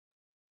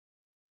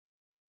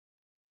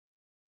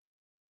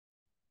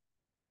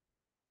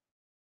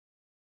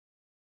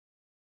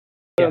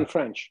learn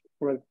French.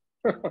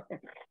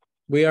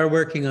 We are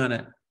working on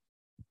it.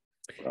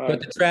 Right.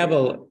 But the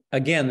travel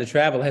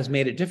has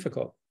made it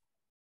difficult.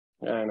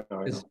 I know.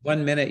 Because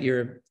 1 minute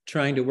you're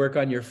trying to work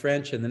on your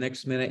French and the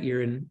next minute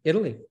you're in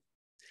Italy.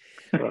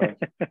 Right.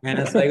 And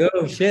it's like,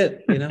 oh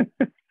shit, you know.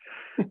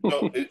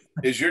 So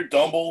is your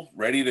Dumble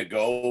ready to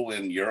go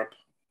in Europe?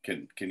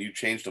 Can you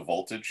change the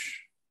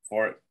voltage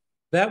for it?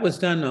 That was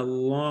done a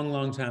long,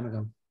 long time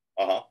ago.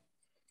 Uh-huh.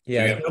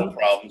 Yeah. You have no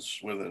problems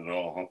with it at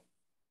all, huh?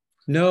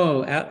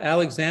 No,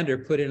 Alexander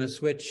put in a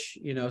switch,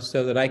 you know,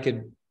 so that I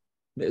could,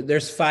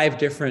 there's 5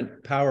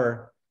 different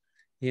power,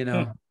 you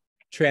know,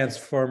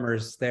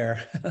 transformers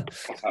there.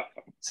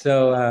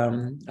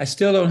 So I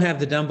still don't have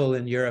the Dumble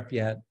in Europe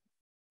yet.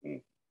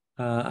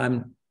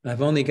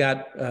 I've only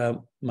got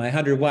my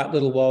 100-watt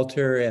little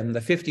Walter and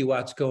the 50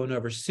 watts going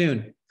over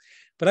soon.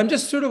 But I'm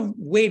just sort of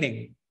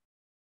waiting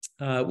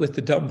with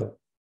the Dumble.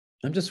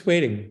 I'm just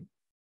waiting,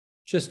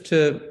 just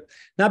to,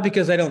 not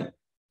because I don't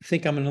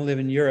think I'm going to live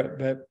in Europe,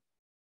 but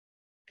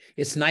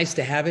it's nice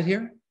to have it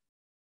here.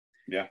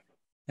 Yeah.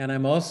 And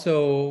I'm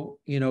also,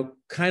 you know,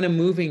 kind of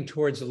moving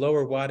towards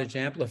lower wattage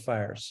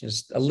amplifiers,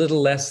 just a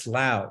little less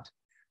loud.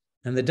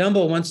 And the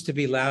Dumble wants to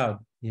be loud,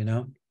 you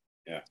know?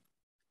 Yeah.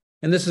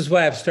 And this is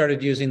why I've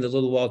started using the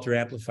little Walter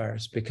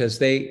amplifiers, because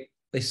they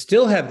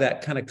still have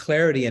that kind of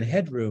clarity and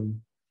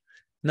headroom,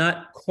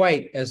 not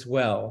quite as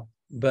well,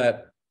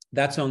 but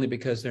that's only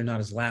because they're not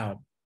as loud.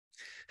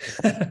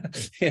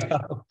 You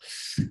know,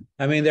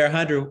 I mean, they're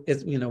 100,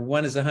 you know,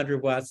 one is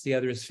 100 watts, the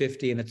other is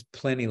 50, and it's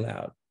plenty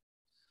loud.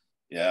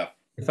 Yeah.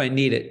 If I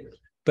need it,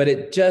 but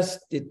it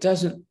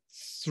doesn't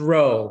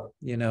throw,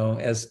 you know,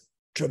 as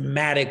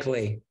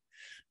dramatically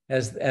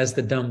as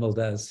the Dumble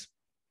does.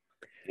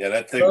 Yeah,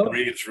 that thing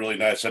reads really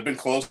nice. I've been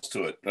close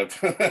to it.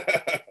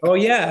 Oh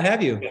yeah,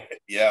 have you?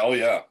 Yeah. Oh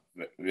yeah.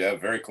 Yeah,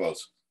 very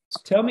close.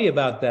 Tell me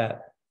about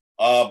that.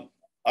 I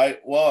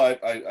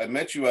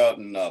met you out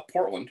in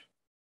Portland,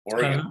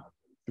 Oregon.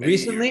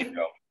 Recently?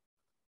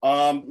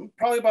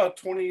 Probably about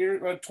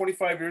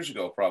 25 years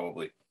ago,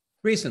 probably.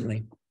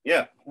 Recently.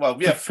 Yeah. Well,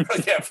 yeah, for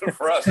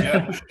us,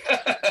 yeah.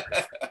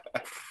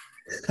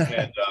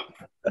 I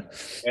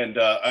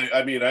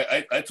mean,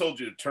 I told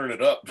you to turn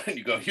it up, and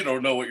you go, you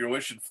don't know what you're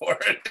wishing for.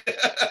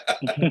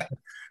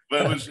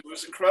 But it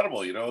was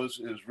incredible, you know. It was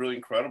really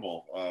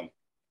incredible.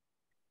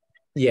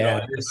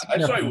 Yeah. You know, I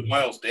saw you with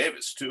Miles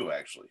Davis too,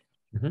 actually.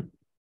 Mm-hmm.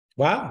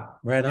 Wow,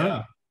 right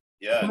on.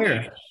 Yeah.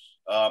 Where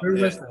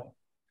was that?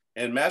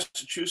 In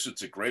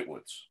Massachusetts at Great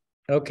Woods.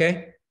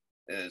 Okay.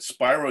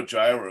 Spyro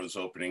Gyro is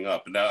opening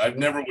up. Now, I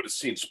never would have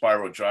seen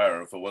Spyro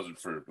Gyro if it wasn't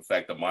for the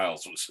fact that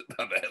Miles was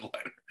on the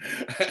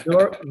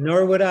headliner.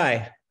 Nor would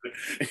I.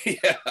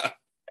 Yeah.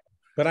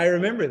 But I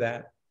remember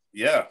that.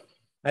 Yeah.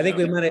 I think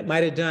we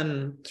might have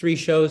done 3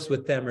 shows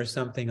with them or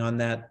something on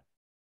that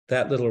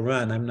little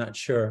run. I'm not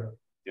sure.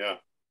 Yeah.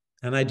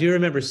 And I do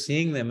remember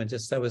seeing them, and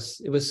just it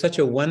was such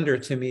a wonder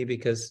to me,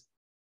 because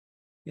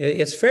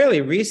it's fairly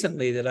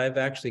recently that I've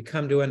actually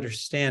come to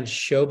understand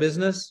show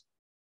business.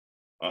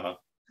 Uh-huh.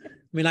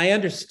 I mean, I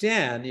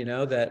understand, you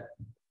know, that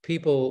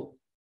people,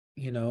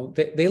 you know,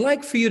 they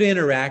like for you to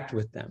interact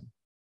with them.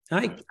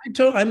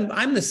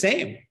 I'm the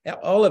same.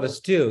 All of us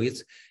do.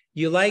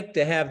 You like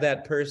to have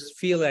that person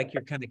feel like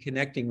you're kind of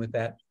connecting with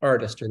that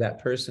artist or that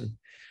person.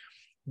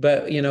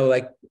 But, you know,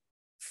 like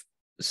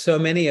so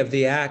many of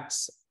the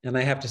acts, and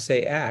I have to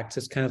say acts,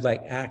 it's kind of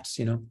like acts,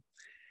 you know,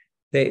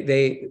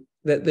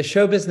 the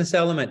show business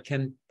element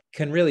can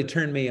really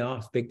turn me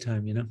off big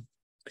time, you know.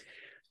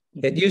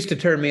 It used to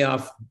turn me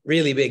off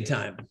really big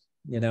time,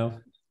 you know,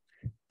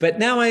 but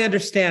now I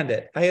understand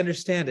it. I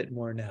understand it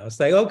more now. It's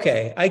like,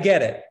 okay, I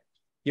get it.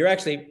 You're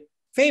actually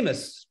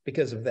famous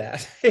because of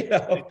that. You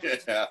know,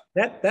 yeah.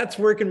 That's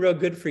working real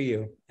good for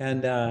you.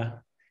 And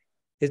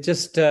it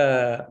just,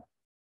 they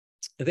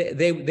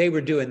were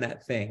doing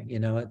that thing, you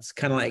know, it's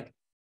kind of like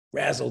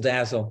razzle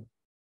dazzle,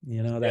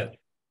 you know, that. Yeah.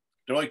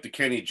 They're like the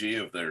Kenny G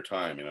of their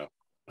time, you know.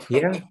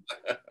 Yeah.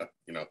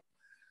 You know.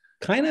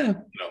 Kind of.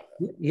 You know.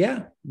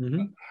 Yeah.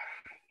 Mm-hmm.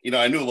 You know,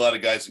 I knew a lot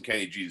of guys in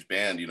Kenny G's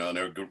band, you know, and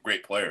they were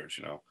great players,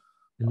 you know.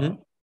 Mm-hmm.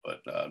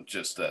 But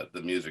just the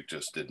music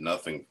just did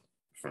nothing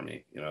for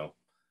me, you know.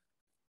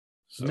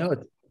 So, no.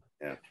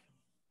 Yeah.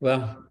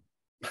 Well,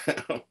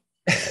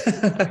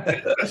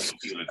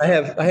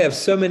 I have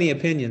so many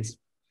opinions.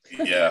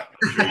 Yeah.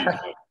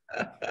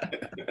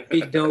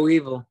 Speak no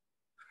evil.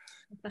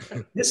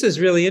 This is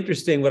really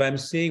interesting what I'm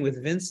seeing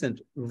with Vincent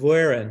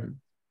Voiron.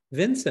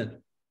 Vincent,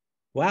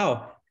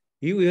 wow.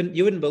 You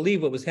wouldn't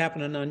believe what was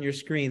happening on your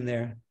screen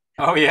there.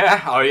 Oh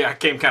yeah, I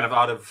came kind of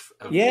out of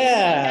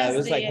yeah, it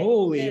was like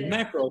holy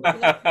mackerel.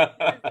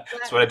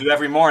 That's what I do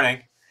every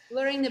morning.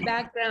 Blurring the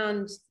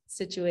background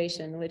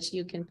situation, which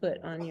you can put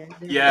on your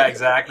video. Yeah,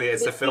 exactly.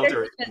 It's a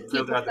filter.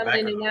 Filter out the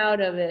background. In and out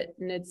of it,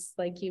 and it's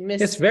like you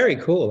miss. It's very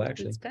cool,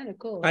 actually. It's kind of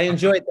cool. I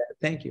enjoyed that.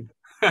 Thank you.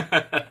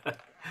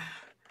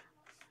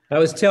 I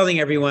was telling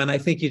everyone, I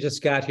think you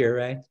just got here,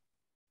 right?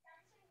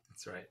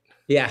 That's right.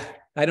 Yeah.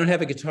 I don't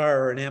have a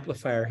guitar or an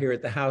amplifier here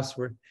at the house.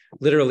 We're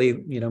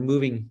literally, you know,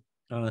 moving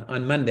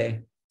on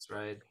Monday. That's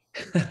right.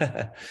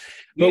 But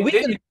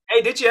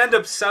did you end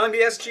up selling the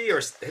SG,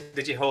 or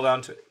did you hold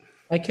on to it?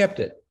 I kept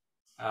it.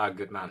 Ah,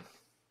 good man.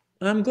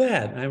 I'm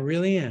glad. I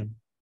really am.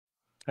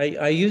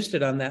 I used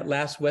it on that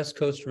last West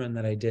Coast run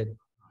that I did.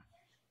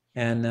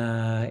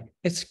 And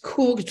it's a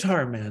cool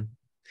guitar, man.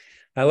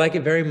 I like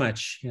it very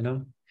much, you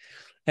know.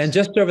 And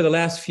just over the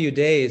last few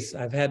days,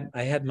 I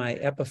had my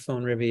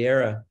Epiphone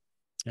Riviera,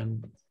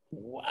 and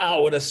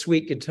wow, what a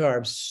sweet guitar.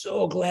 I'm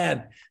so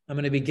glad I'm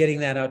going to be getting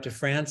that out to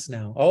France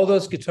now. All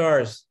those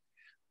guitars,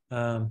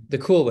 the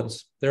cool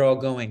ones, they're all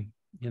going,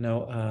 you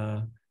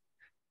know,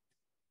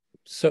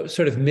 so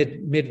sort of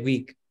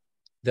midweek,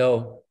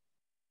 though.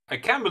 I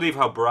can't believe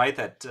how bright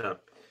that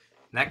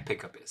neck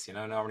pickup is. You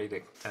know, normally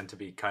they tend to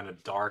be kind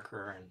of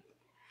darker and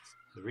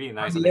really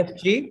nice. On the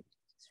FG?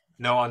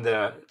 No, on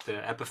the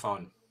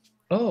Epiphone.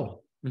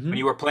 Oh. Mm-hmm. When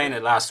you were playing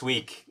it last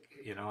week,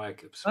 you know,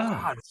 like it was,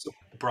 wow, it's so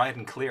bright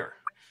and clear.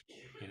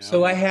 You know?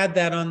 So I had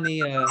that on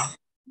the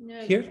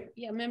No, here?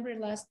 Yeah, remember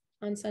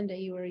on Sunday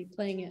you were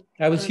playing it.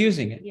 I was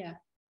using it. Yeah.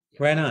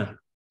 Right on.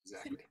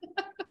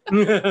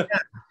 Exactly.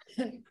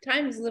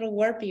 Time's a little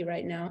warpy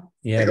right now.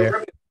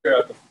 Yeah.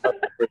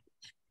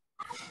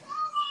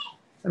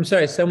 I'm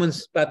sorry,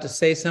 someone's about to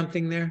say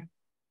something there.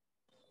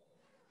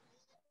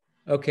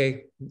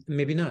 Okay,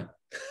 maybe not.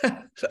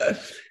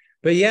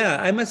 But yeah,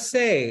 I must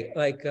say,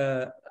 like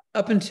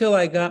up until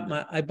I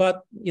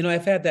bought, you know,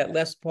 I've had that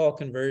Les Paul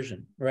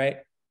conversion, right?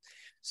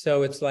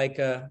 So it's like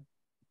a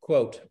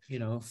quote, you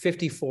know,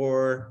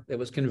 54 that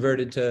was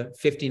converted to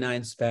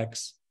 59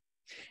 specs.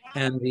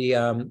 And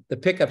the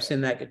pickups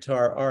in that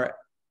guitar are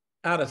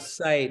out of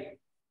sight,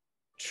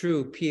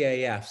 true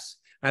PAFs.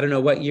 I don't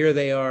know what year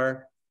they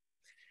are,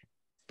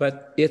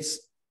 but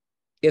it's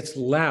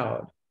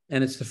loud.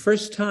 And it's the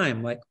first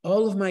time, like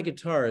all of my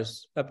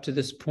guitars up to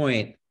this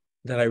point,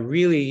 that I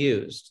really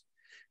used.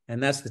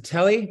 And that's the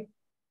Tele,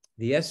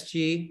 the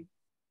SG,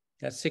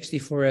 that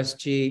 64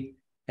 SG,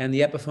 and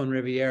the Epiphone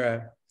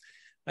Riviera.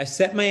 I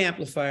set my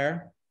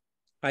amplifier.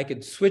 I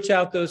could switch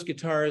out those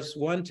guitars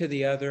one to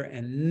the other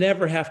and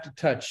never have to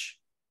touch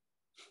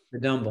the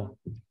Dumble.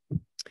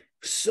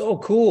 So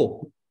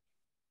cool.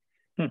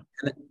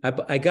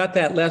 I got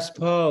that Les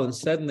Paul and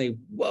suddenly,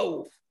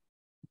 whoa,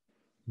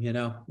 you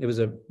know, it was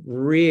a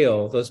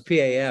real, those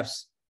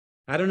PAFs.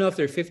 I don't know if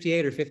they're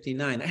 58 or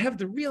 59. I have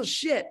the real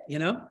shit, you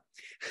know.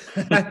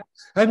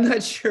 I'm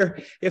not sure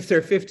if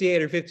they're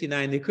 58 or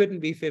 59. They couldn't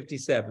be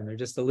 57. They're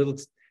just a little,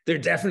 they're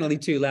definitely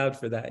too loud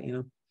for that, you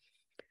know.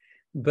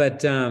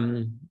 But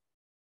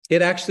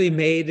it actually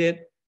made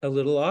it a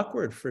little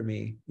awkward for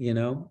me, you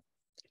know,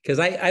 because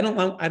I don't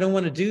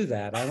want to do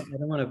that. I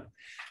don't want to,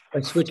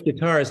 like, switch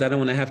guitars. I don't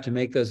want to have to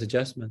make those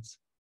adjustments.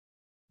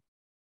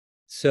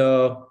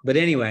 So, but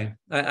anyway,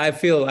 I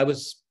feel I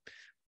was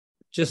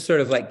just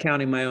sort of like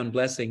counting my own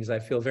blessings. I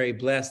feel very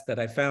blessed that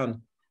I found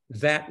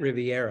that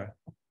Riviera,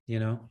 you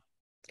know,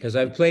 because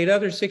I've played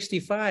other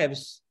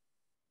 65s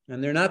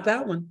and they're not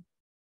that one.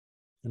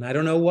 And I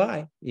don't know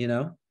why, you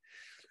know.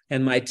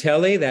 And my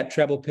Tele, that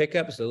treble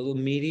pickup, is a little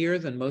meatier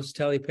than most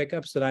Tele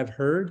pickups that I've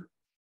heard.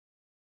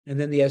 And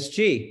then the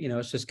SG, you know,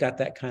 it's just got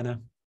that kind of,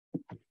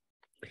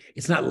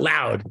 it's not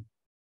loud,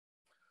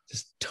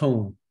 just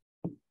tone.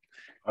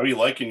 How are you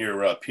liking your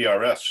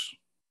PRS?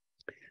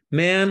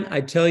 Man, I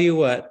tell you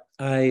what,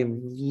 I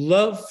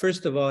love,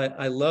 first of all,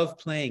 I love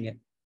playing it.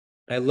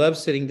 I love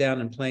sitting down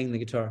and playing the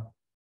guitar.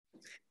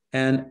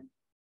 And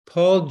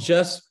Paul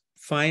just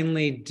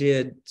finally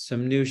did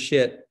some new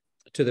shit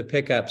to the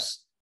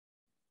pickups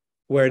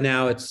where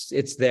now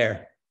it's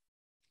there.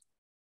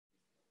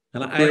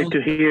 And Great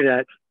to hear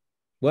that.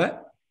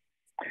 What?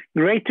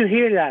 Great to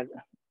hear that.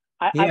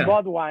 I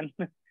bought one.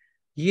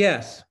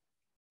 Yes.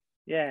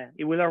 Yeah,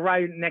 it will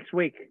arrive next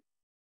week.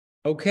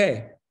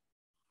 Okay.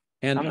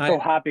 And I'm so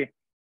happy.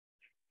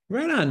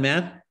 Right on,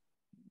 man.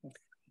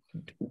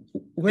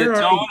 Where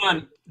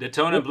the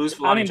tone and blues.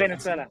 I'm in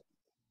Venezuela.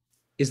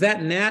 Is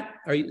that Nat?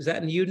 Is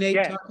that you, Nate?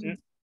 Yeah. Talking?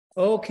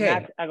 Okay.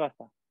 Nat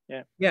Agosta.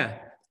 Yeah. Yeah.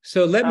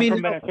 So let me know.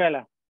 I'm from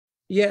Venezuela.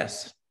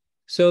 Yes.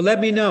 So let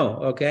me know,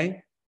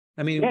 okay?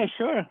 I mean, yeah,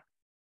 sure.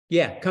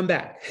 Yeah, come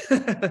back.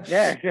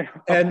 Yeah,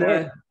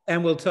 sure.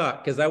 And we'll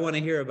talk because I want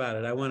to hear about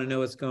it. I want to know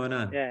what's going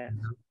on. Yeah.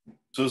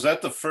 So is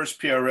that the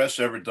first PRS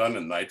ever done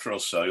in nitro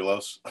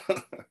cellulose?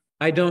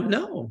 I don't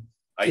know.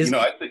 I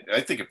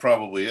think it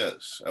probably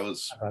is. That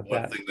was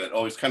one thing that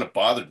always kind of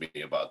bothered me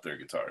about their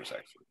guitars,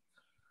 actually.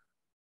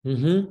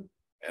 Mm-hmm.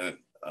 And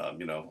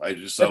you know, I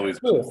just always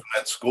from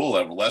that school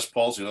that Les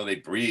Pauls, you know, they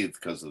breathe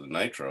because of the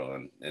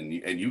nitro, and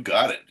you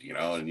got it, you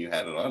know, and you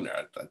had it on there.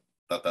 I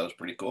thought that was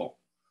pretty cool.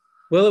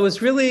 Well, it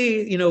was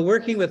really, you know,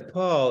 working with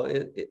Paul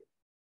it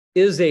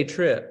is a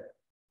trip.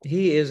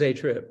 He is a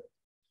trip.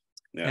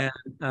 Yeah.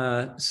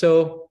 And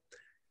so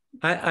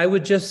I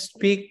would just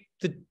speak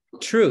the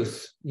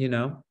truth, you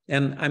know.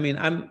 And I mean,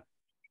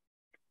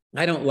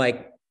 I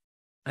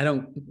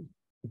don't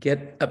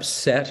get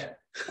upset.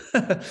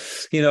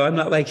 You know, I'm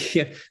not like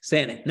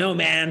saying, no,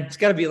 man, it's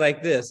got to be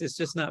like this. It's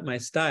just not my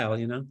style,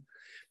 you know.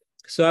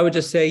 So I would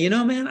just say, you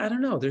know, man, I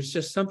don't know. There's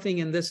just something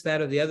in this,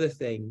 that, or the other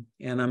thing.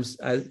 And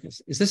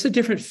is this a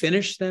different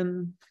finish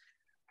than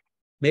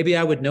maybe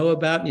I would know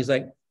about? And he's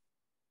like,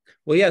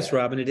 well, yes,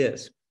 Robin, it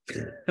is.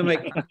 I'm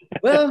like,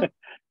 well,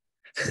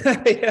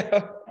 you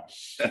know.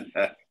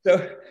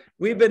 So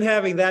we've been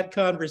having that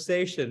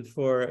conversation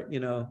for, you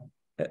know,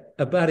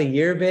 about a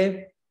year,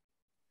 babe.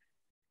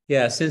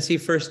 Yeah, since he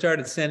first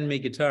started sending me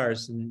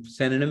guitars and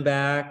sending them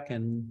back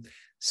and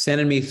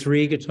sending me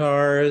 3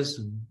 guitars,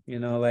 and, you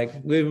know, like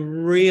we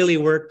really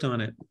worked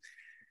on it.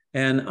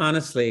 And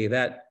honestly,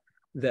 that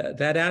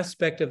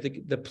aspect of the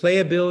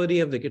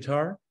playability of the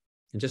guitar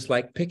and just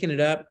like picking it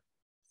up,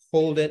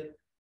 hold it,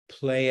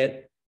 play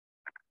it,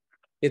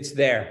 it's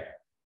there.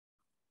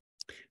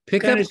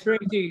 Pick What kind up of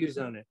strings do you use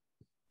on it?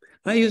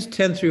 I use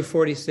 10 through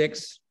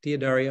 46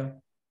 Diodario.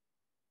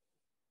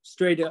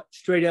 Straight up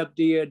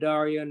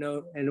Diodario,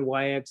 no, and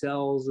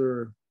YXLs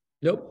or?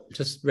 Nope,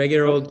 just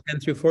regular old 10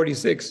 through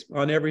 46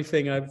 on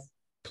everything I've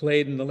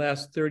played in the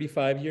last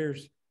 35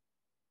 years.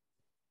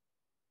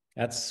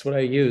 That's what I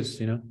use,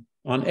 you know,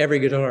 on every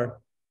guitar.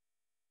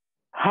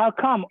 How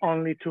come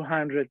only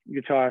 200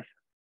 guitars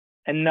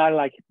and not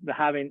like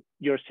having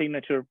your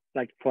signature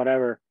like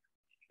forever,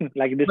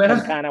 like this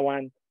kind of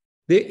one?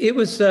 It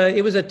was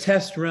a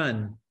test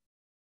run.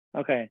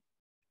 Okay.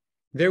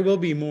 There will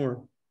be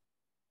more.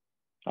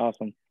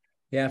 Awesome.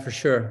 Yeah, for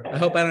sure. I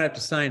hope I don't have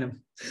to sign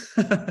them.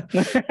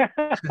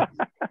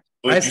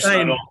 Well, you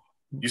signed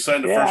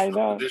the first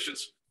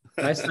editions?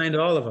 I signed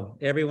all of them,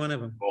 every one of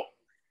them. Cool.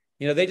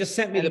 You know, they just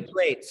sent me the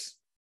plates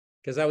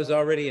because I was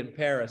already in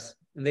Paris,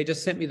 and they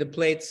just sent me the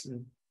plates,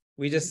 and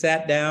we just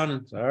sat down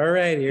and all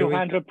right, here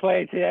 200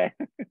 plates, yeah.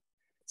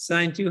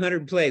 Signed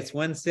 200 plates,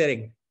 one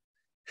sitting.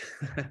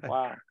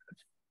 Wow.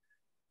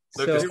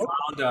 So, you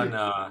found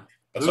on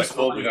that's like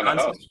closing on a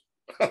house.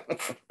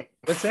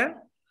 What's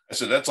that? I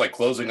said that's like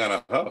closing on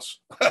a house.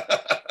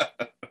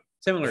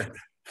 Similar.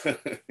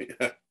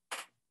 Yeah.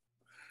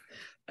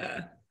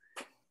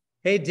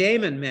 Hey,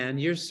 Damon, man,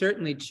 you're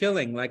certainly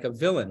chilling like a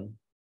villain.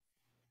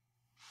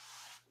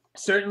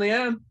 Certainly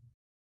am.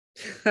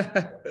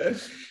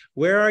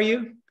 Where are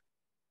you?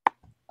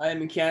 I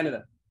am in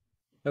Canada.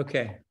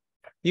 Okay.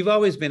 You've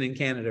always been in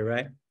Canada,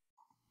 right?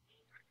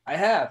 I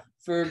have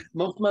for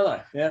most of my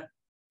life. Yeah.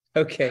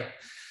 Okay.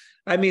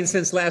 I mean,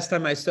 since last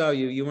time I saw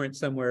you, you weren't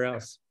somewhere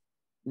else.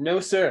 No,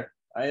 sir.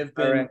 I have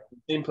been in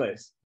the same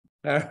place.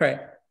 All right.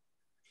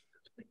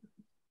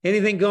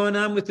 Anything going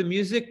on with the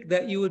music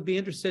that you would be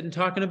interested in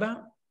talking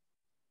about?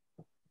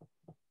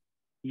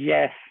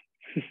 Yes.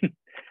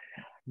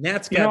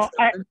 Nat's got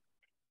something.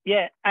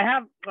 I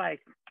have like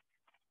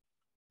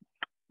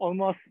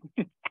almost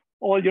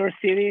all your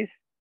CDs.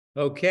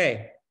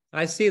 Okay.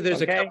 I see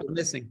there's a couple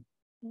missing.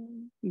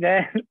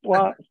 Yeah,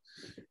 well,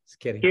 just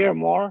kidding. Here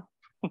more.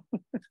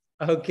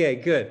 Okay,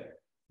 good.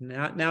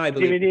 Now I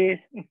believe. DVDs.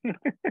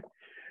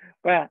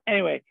 Well,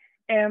 anyway,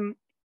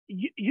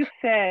 you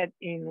said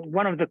in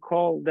one of the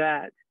calls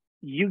that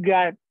you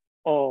got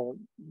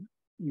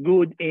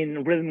good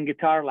in rhythm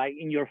guitar, like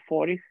in your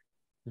 40s.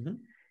 Mm-hmm.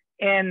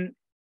 And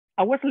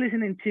I was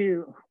listening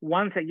to,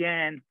 once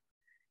again,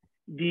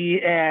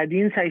 the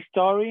Inside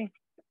Story.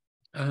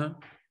 Uh-huh.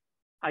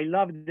 I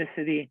love the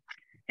CD.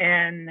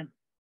 And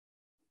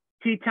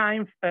Tea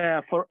Time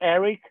for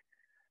Eric.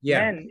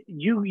 Yeah. And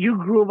you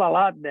groove a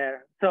lot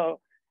there. So,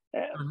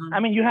 I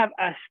mean, you have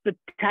a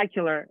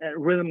spectacular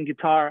rhythm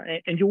guitar,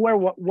 and you were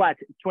what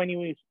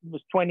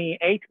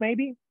 28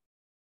 maybe?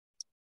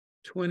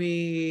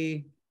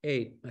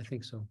 28, I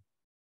think so.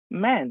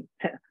 Man,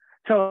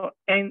 so,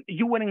 and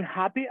you weren't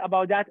happy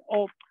about that?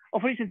 Or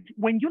for instance,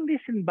 when you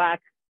listen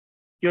back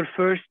your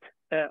first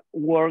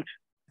works,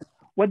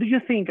 what do you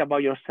think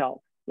about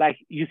yourself? Like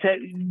you said,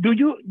 do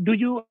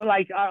you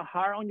like are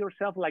hard on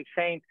yourself, like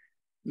saying,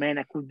 man,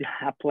 I could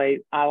have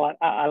played a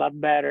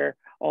lot better,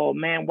 or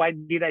man, why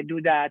did I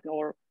do that,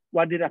 or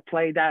why did I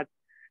play that?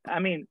 I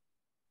mean,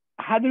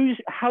 how do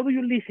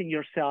you listen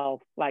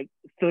yourself like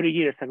 30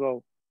 years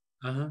ago?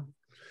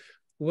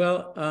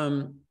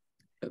 Well,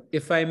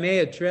 if I may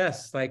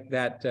address like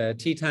that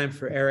Tea Time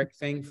for Eric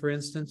thing, for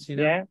instance, you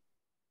know, yeah,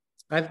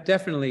 I've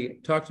definitely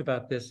talked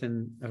about this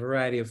in a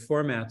variety of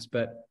formats,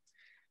 but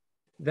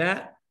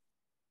that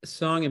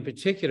song in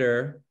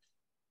particular,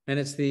 and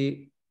it's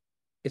the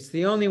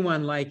only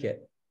one like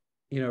it,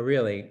 you know,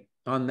 really,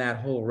 on that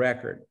whole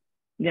record.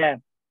 Yeah.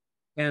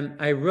 And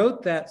I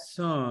wrote that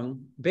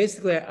song,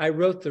 basically I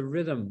wrote the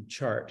rhythm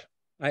chart.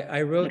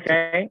 I wrote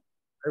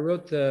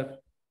the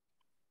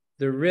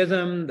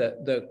rhythm,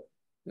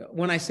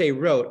 when I say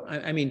wrote,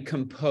 I mean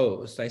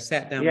composed. I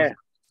sat down with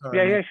the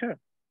guitar, sure.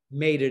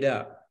 Made it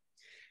up.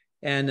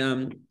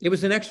 And it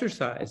was an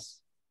exercise.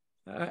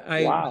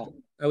 Wow.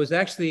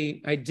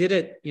 I did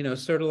it, you know,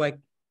 sort of like,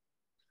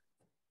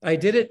 I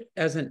did it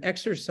as an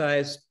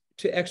exercise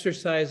to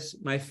exercise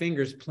my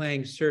fingers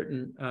playing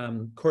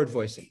certain chord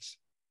voicings.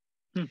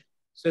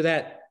 So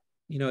that,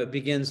 you know, it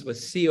begins with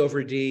C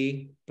over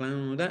D, blah,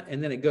 blah, blah,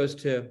 and then it goes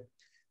to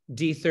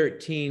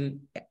D13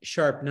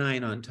 sharp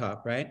 9 on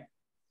top, right?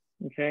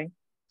 Okay.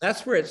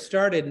 that's where it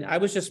started. And I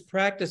was just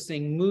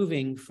practicing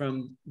moving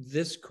from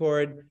this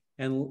chord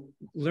and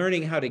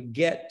learning how to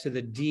get to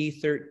the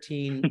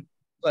D13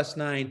 plus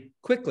 9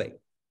 quickly.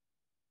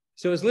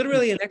 So it was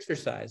literally an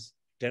exercise.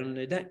 Yeah, I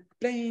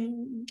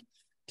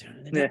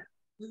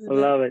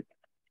love it.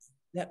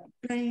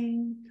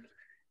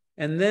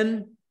 And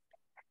then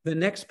the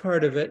next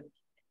part of it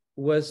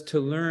was to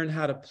learn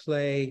how to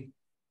play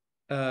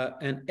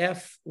an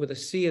F with a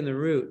C in the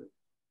root,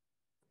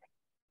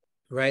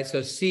 right?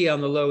 So C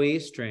on the low E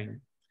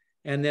string,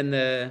 and then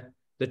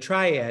the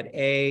triad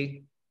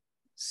A,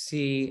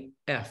 C,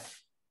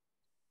 F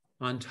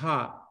on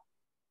top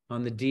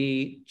on the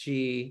D,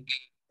 G,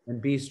 and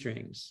B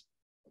strings.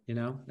 You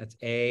know, that's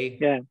A,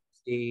 Yeah.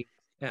 C,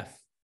 F,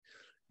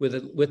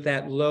 with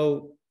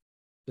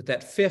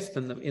that fifth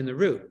in the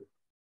root.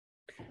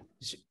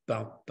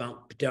 Bump,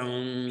 bump,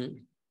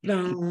 dum,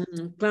 dum,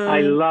 dum.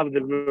 I love the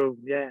groove.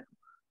 Yeah.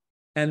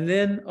 And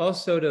then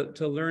also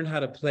to learn how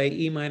to play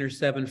E minor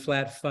 7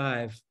 flat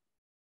 5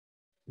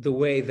 the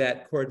way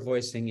that chord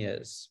voicing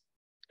is.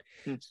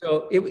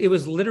 So it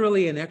was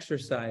literally an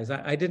exercise.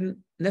 I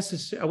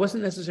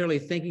wasn't necessarily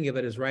thinking of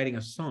it as writing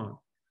a song.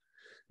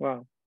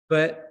 Wow.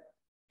 But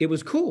it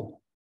was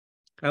cool.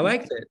 I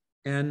liked it.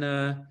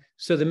 And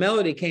so the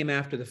melody came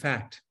after the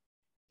fact,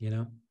 you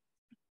know.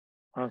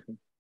 Awesome.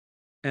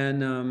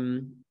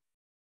 And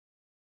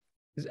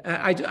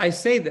I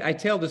say that I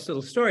tell this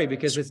little story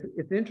because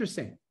it's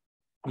interesting.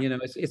 You know,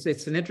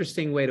 it's an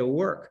interesting way to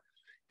work,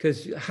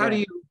 because how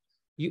do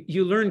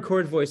you learn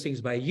chord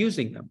voicings by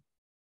using them?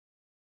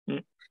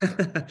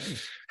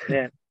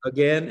 Yeah.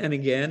 Again and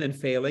again, and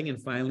failing,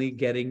 and finally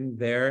getting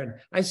there. And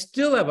I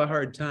still have a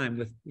hard time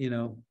with, you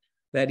know,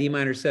 that E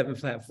minor 7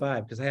 flat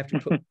 5, because I have to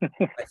put my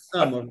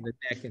thumb over the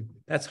neck, and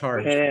that's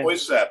hard. How did you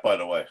voice that, by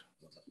the way?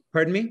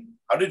 Pardon me?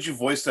 How did you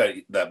voice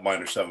that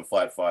minor 7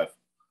 flat 5?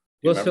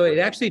 Well, so it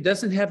actually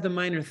doesn't have the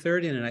minor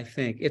third in it, I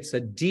think. It's a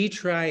D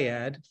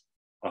triad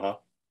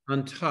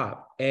on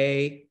top,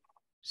 A,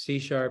 C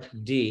sharp,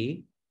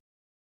 D,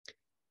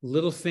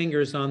 little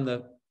fingers on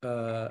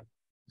the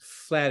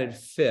flatted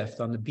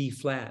fifth on the B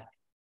flat.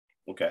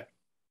 Okay.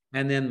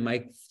 And then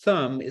my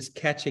thumb is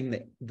catching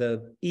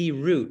the E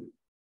root.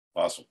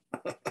 Awesome.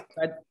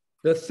 But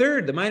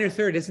the minor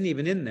third isn't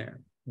even in there.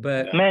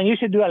 But man, you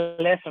should do a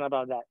lesson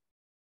about that.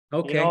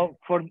 Okay. You know,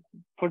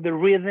 for the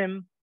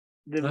rhythm,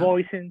 the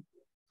voicing.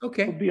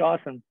 Okay. It would be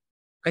awesome.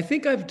 I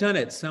think I've done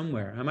it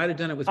somewhere. I might have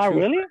done it with True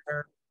really?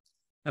 Fire.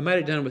 I might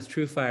have done it with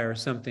True Fire or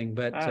something,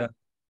 but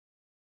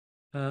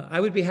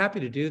I would be happy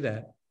to do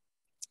that.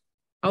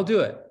 I'll do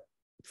it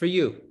for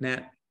you,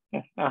 Nat.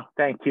 Oh,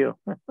 thank you.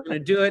 I'm going to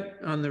do it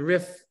on the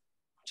Riff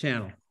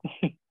channel.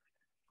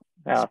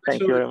 Oh,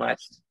 thank you very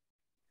much.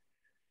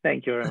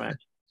 Thank you very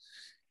much.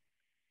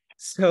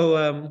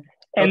 So,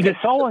 and the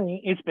solo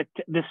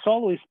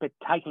is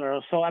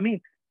spectacular. So, I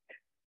mean,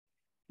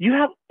 you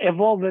have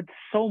evolved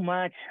so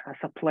much as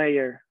a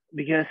player,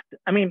 because,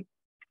 I mean,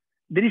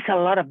 there is a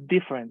lot of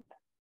difference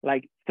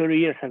like 30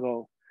 years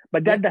ago,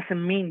 but that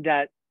doesn't mean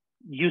that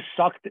you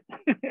sucked.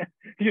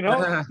 You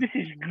know, this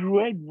is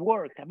great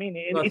work. I mean,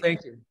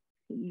 thank you.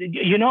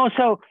 You know,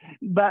 so,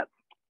 but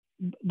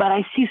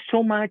I see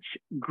so much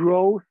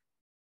growth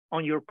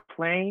on your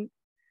playing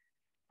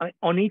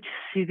on each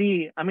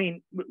CD. I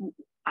mean,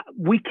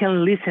 we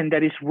can listen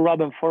that is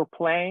Robben Ford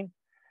playing,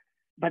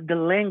 but the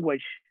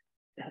language,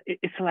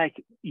 it's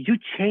like you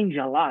change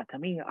a lot. I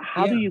mean,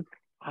 how do you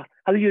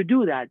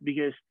do that?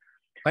 Because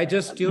by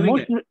just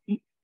doing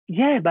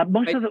it. But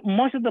most of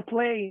the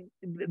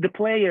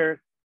players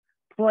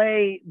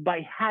play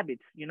by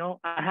habits. You know,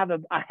 I have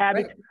a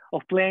habit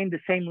of playing the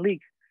same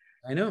licks.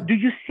 I know. Do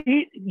you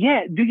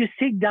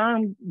sit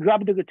down,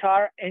 grab the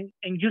guitar, and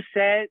you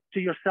say to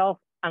yourself,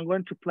 I'm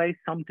going to play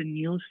something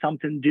new,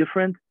 something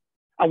different.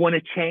 I want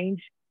to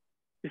change.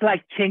 It's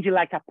like changing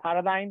like a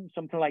paradigm,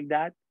 something like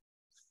that.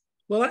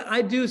 Well,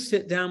 I do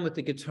sit down with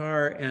the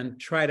guitar and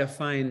try to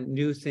find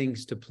new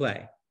things to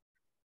play.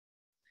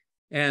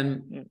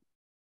 And,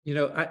 you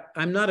know,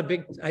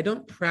 I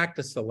don't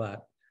practice a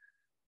lot.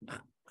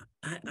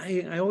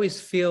 I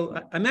always feel,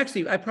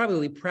 I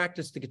probably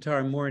practice the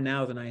guitar more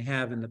now than I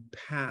have in the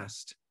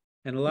past.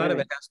 And a lot of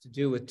it has to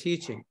do with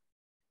teaching.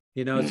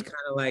 You know, it's kind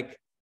of like,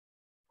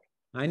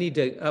 I need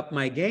to up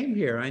my game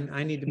here.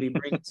 I need to be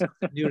bringing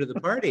something new to the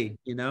party,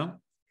 you know?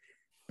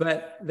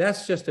 But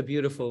that's just a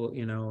beautiful,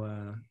 you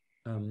know,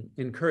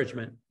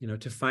 encouragement, you know,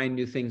 to find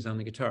new things on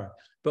the guitar.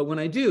 But when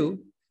I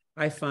do,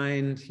 I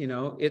find, you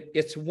know,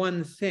 it's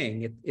one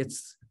thing.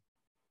 It's,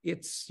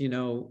 you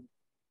know,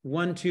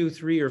 1, 2,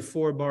 3, or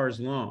 4 bars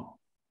long.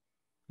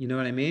 You know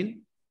what I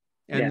mean?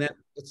 And then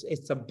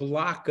it's a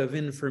block of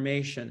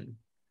information.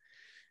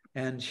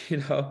 And, you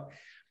know,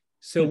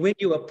 so when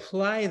you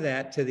apply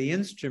that to the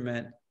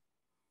instrument,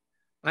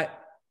 I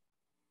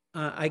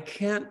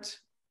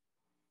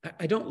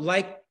don't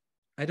like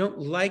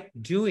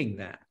doing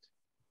that.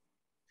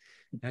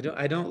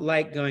 I don't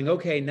like going,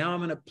 okay, now I'm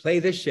going to play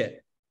this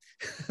shit.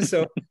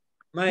 So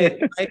my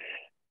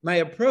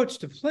approach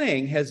to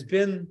playing has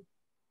been,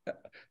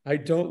 I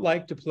don't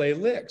like to play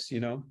licks,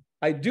 you know.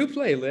 I do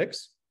play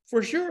licks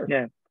for sure.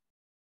 Yeah.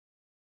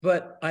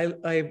 But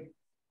I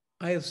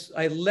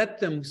let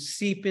them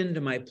seep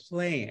into my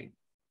playing,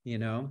 you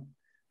know.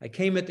 I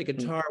came at the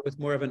guitar with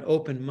more of an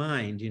open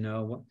mind, you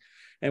know.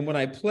 And when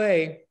I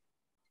play,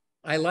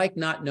 I like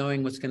not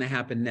knowing what's going to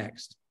happen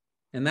next.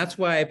 And that's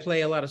why I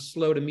play a lot of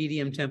slow to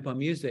medium tempo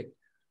music.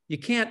 You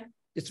can't,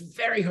 it's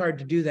very hard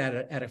to do that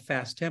at a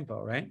fast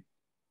tempo, right?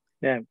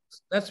 Yeah.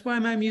 That's why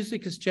my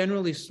music is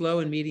generally slow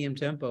and medium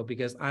tempo,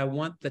 because I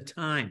want the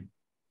time.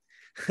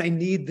 I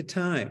need the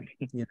time,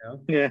 you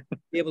know, Yeah. to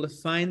be able to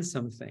find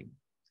something.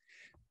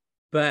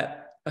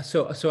 But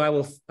so I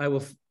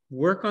will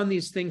work on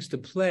these things to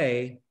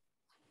play,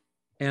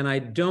 and I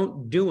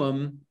don't do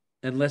them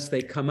unless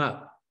they come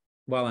up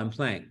while I'm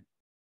playing.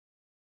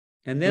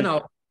 And then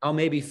I'll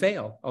maybe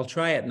fail. I'll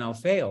try it and I'll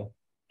fail.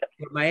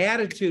 But my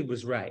attitude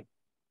was right,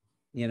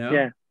 you know.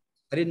 Yeah.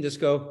 I didn't just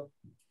go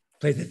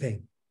play the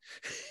thing,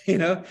 you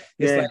know.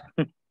 It's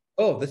like,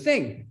 oh, the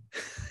thing,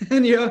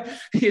 and you know,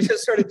 you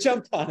just sort of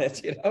jump on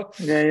it, you know.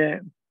 Yeah, yeah.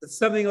 It's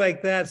something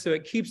like that. So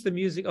it keeps the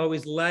music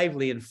always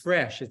lively and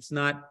fresh. It's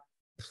not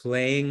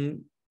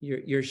playing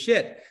your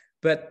shit,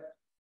 but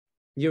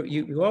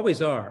you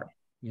always are,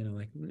 you know.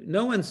 Like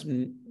no one's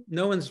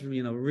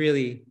you know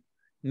really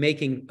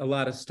making a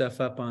lot of stuff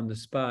up on the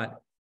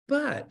spot,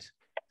 but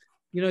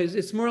you know,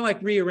 it's more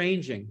like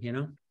rearranging, you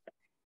know.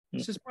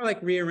 It's just more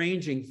like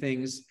rearranging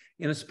things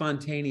in a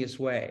spontaneous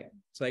way.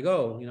 It's like,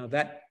 oh, you know,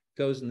 that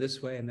goes in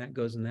this way and that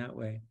goes in that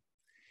way.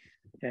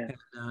 Yeah.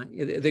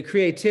 And, the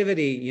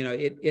creativity, you know,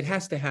 it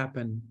has to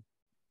happen,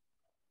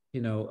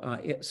 you know,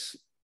 it's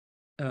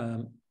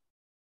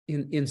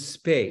in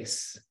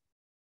space.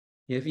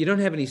 If you don't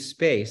have any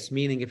space,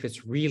 meaning if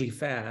it's really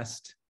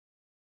fast,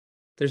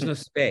 there's no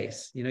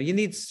space. You know, you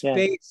need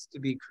space to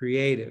be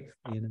creative,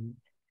 you know.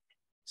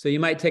 So you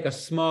might take a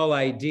small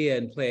idea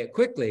and play it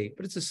quickly,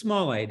 but it's a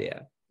small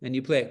idea, and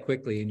you play it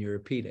quickly and you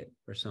repeat it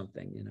or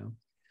something, you know.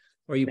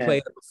 Or you play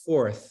it up a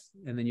fourth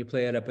and then you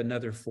play it up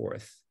another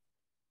fourth.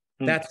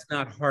 That's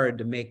not hard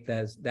to make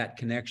that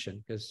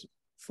connection, because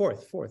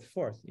fourth,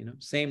 you know,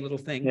 same little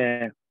thing.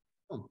 Yeah.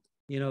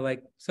 You know,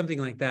 like something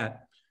like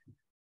that.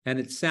 And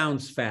it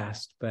sounds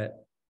fast,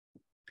 but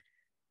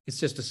it's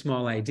just a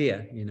small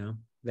idea, you know,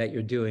 that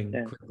you're doing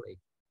quickly.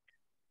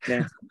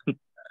 Yeah.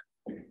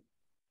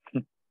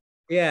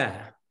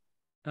 Yeah.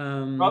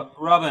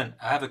 Robben,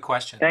 I have a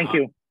question. Thank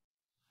you.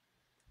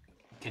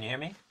 Can you hear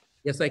me?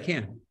 Yes, I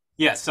can.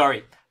 Yeah,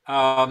 sorry.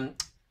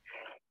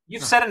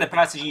 You've said in the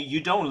past that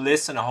you don't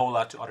listen a whole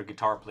lot to other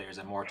guitar players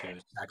and more to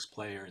sax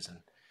players, and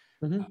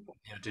you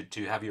know,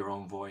 to have your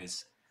own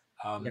voice.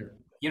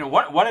 You know,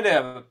 one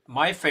of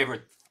my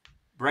favorite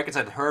records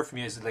I've heard from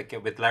you is like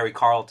with Larry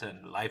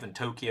Carlton, live in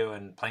Tokyo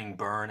and playing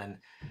Burn and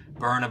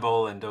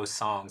Burnable and those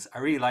songs. I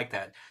really like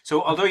that.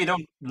 So although you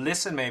don't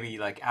listen maybe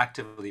like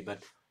actively,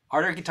 but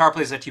are there guitar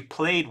players that you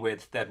played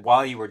with that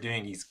while you were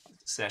doing these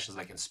sessions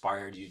like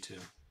inspired you to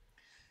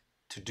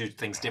do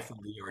things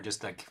differently, or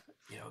just like,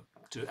 you know,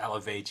 to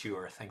elevate you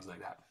or things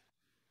like that?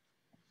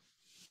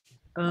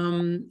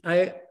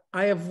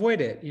 I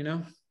avoid it, you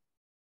know.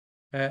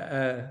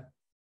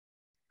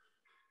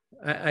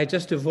 I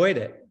just avoid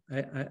it.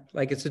 I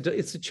like it's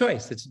a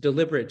choice. It's a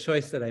deliberate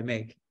choice that I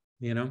make,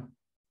 you know.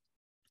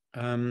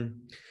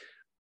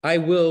 I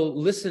will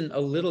listen a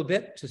little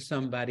bit to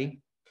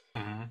somebody,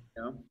 you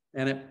know,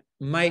 and it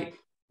might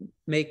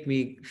make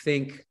me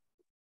think,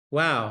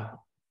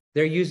 wow,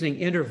 they're using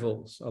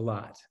intervals a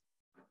lot.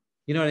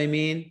 You know what I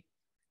mean?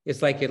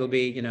 It's like it'll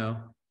be, you know,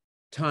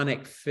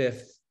 tonic,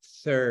 fifth,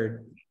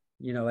 third,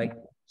 you know, like,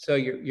 so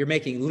you're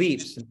making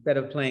leaps instead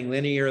of playing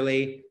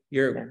linearly.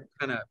 You're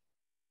kind of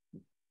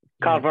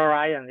Carver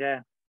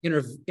Ryan,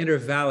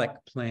 intervallic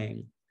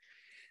playing.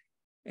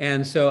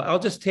 And so I'll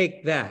just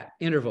take that,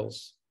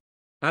 intervals.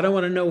 I don't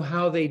want to know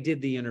how they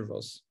did the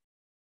intervals.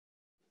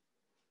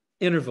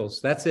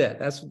 Intervals, that's it.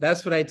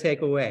 That's what I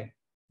take away,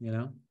 you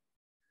know.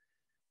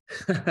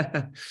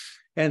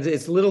 And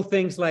it's little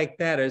things like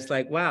that. It's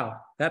like, wow,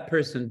 that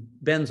person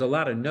bends a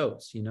lot of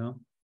notes, you know.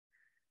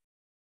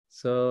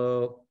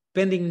 So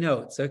bending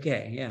notes,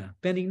 okay, yeah,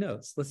 bending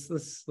notes.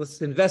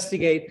 Let's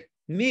investigate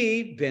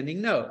me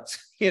bending notes,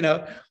 you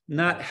know,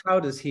 not how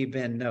does he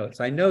bend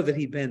notes. I know that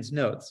he bends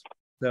notes,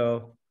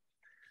 so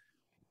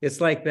it's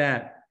like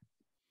that.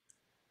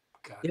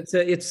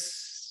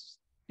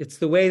 It's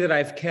the way that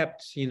I've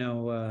kept, you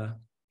know,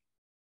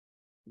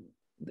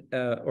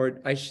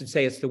 or I should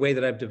say, it's the way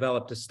that I've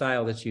developed a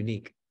style that's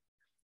unique,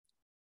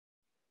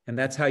 and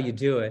that's how you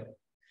do it.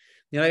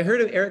 You know, I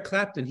heard of Eric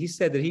Clapton. He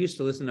said that he used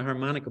to listen to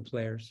harmonica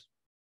players.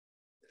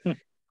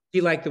 He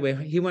liked the way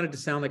he wanted to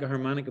sound like a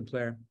harmonica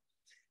player.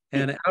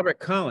 And Albert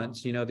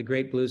Collins, you know, the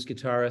great blues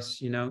guitarist,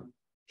 you know,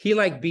 he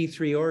liked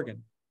B3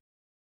 organ.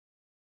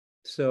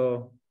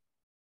 So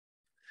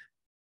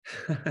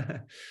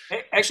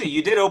actually,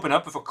 you did open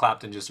up for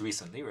Clapton just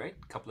recently, right?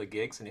 A couple of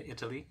gigs in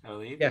Italy, I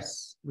believe.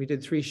 Yes, we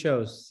did 3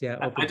 shows. Yeah,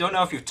 I don't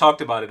know if you've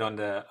talked about it on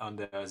the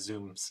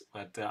Zooms,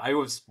 but I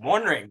was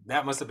wondering,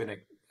 that must have been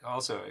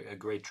also a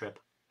great trip.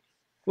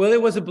 Well,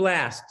 it was a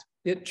blast.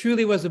 it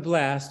truly was a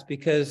blast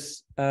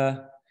because,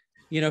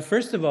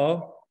 first of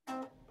all,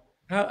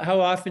 how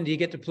often do you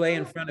get to play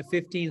in front of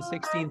 15,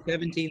 16,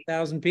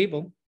 17,000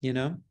 people,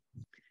 And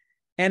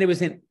it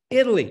was in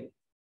Italy,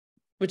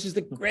 which is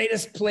the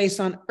greatest place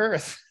on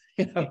earth,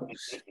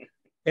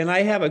 And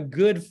I have a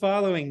good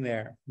following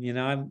there,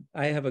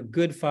 I have a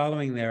good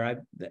following there. I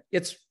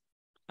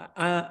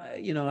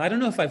don't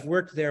know if I've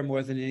worked there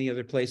more than any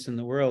other place in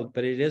the world,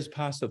 but it is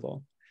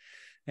possible.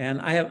 And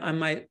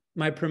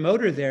my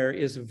promoter there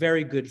is a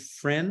very good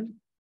friend,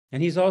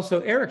 and he's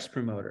also Eric's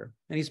promoter,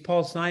 and he's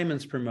Paul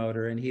Simon's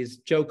promoter, and he's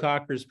Joe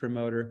Cocker's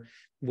promoter,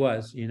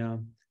 Paul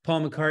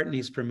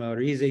McCartney's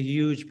promoter. He's a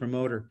huge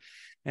promoter,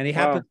 and he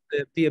happens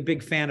to be a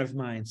big fan of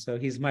mine, so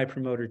he's my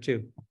promoter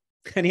too,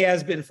 and he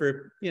has been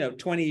for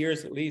 20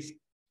 years at least.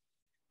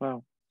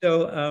 Wow.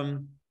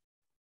 So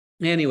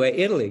anyway,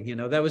 Italy,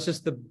 that was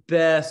just the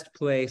best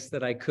place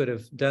that I could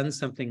have done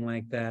something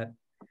like that,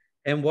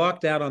 and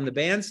walked out on the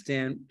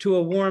bandstand to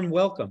a warm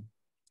welcome.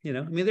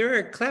 They're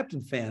Eric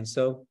Clapton fans,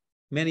 so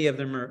many of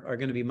them are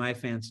going to be my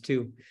fans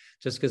too,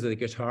 just because of the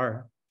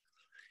guitar.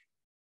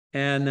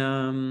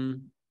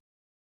 And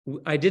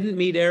I didn't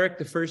meet Eric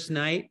the first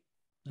night.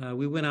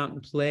 We went out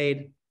and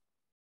played.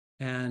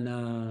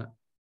 And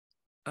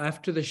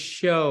after the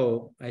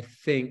show, I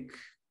think,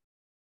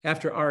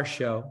 after our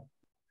show,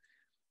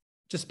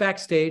 just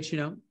backstage,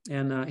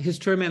 and his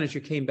tour manager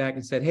came back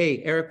and said,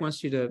 "Hey, Eric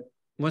wants you to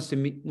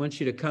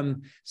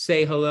come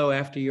say hello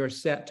after your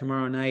set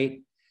tomorrow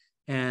night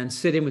and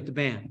sit in with the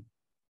band."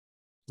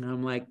 And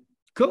I'm like,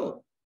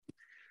 cool.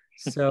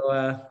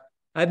 So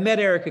I've met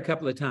Eric a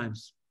couple of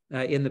times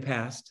in the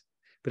past,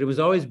 but it was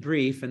always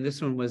brief, and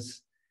this one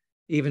was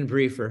even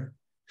briefer.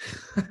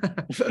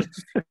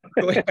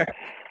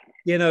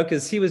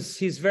 Because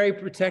he's very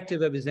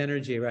protective of his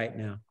energy right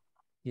now.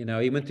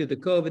 He went through the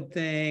COVID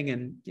thing,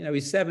 and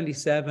he's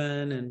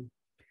 77,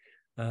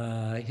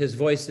 and his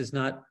voice is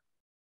not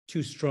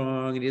too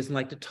strong, and he doesn't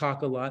like to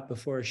talk a lot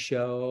before a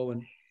show,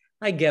 and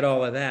I get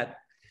all of that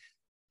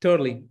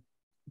totally.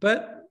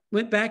 But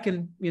went back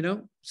and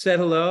said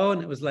hello,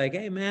 and it was like,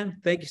 "Hey man,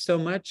 thank you so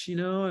much,"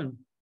 and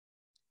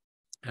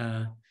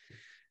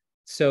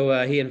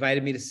so he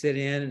invited me to sit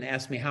in and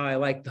asked me how I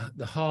liked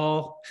the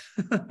hall.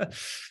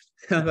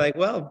 I'm like,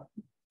 well,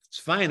 it's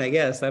fine, I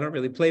guess. I don't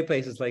really play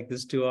places like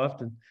this too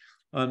often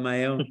on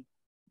my own.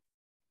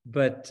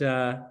 But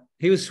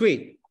he was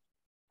sweet.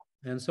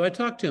 And so I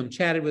talked to him,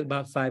 chatted with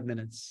about 5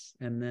 minutes,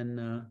 and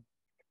then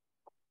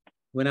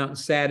went out and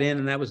sat in,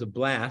 and that was a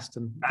blast.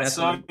 And that's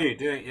what you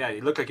doing. Yeah,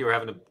 you looked like you were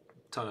having a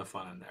ton of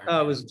fun in there.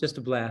 Oh, it was just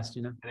a blast,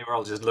 And they were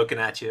all just looking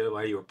at you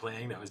while you were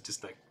playing. That was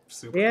just like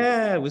super cool.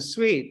 It was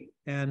sweet.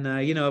 And,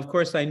 of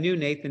course, I knew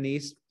Nathan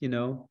East.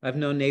 I've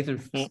known Nathan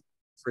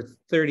for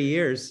 30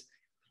 years.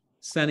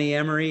 Sonny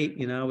Emery,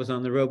 I was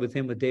on the road with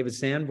him with David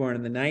Sanborn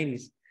in the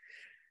 90s.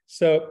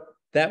 So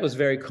that was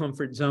very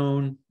comfort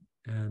zone.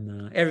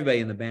 And everybody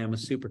in the band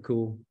was super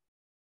cool.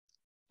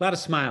 A lot of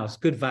smiles,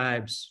 good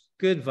vibes.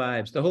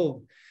 The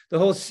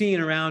whole scene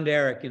around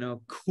Eric,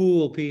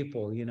 cool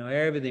people,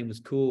 everything was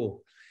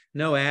cool.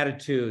 No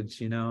attitudes,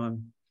 it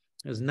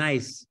was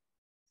nice.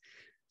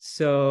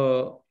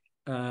 So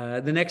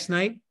the next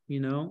night,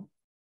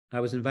 I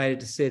was invited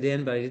to sit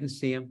in, but I didn't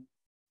see him.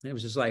 It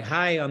was just like,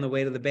 hi, on the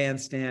way to the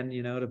bandstand,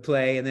 to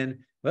play. And then,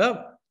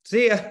 well,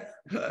 see ya.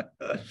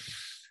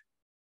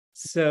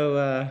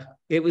 So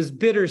it was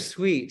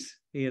bittersweet,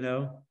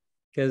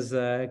 because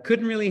I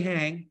couldn't really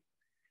hang.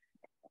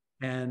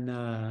 And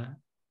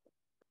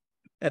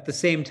at the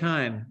same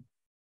time,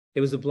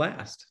 it was a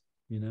blast.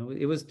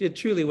 It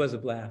truly was a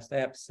blast, I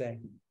have to say.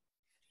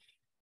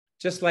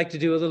 Just like to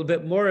do a little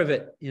bit more of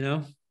it,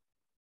 Yeah.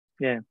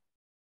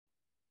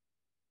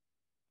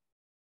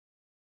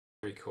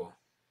 Very cool.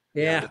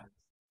 Yeah.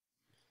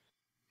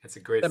 It's a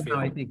great Somehow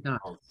feeling. I think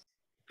not.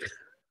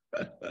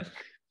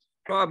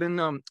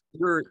 Robben,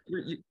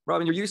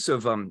 Robben, your use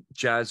of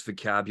jazz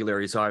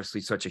vocabulary is obviously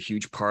such a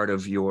huge part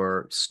of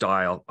your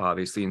style,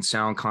 obviously, and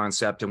sound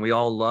concept, and we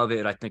all love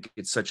it. I think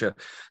it's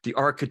the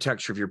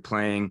architecture of your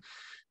playing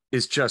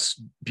is just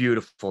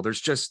beautiful.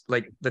 There's just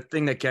like the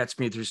thing that gets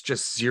me, there's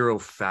just zero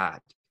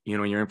fat,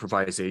 in your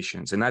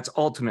improvisations. And that's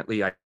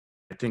ultimately, I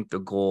think, the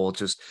goal.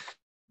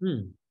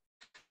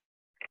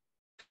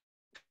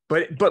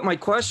 But my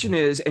question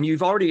is, and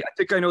I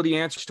think I know the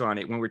answer on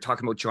it when we were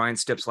talking about giant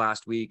steps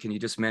last week, and you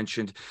just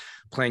mentioned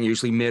playing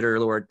usually mid or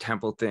lower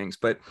tempo things.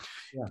 But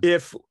yeah.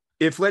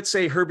 If let's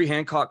say Herbie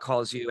Hancock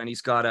calls you and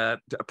he's got a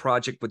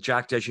project with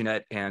Jack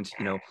DeJohnette and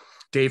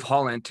Dave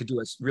Holland to do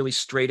a really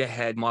straight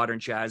ahead modern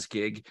jazz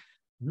gig,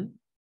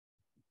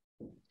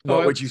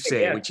 what would you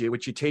say? Yeah.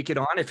 Would you take it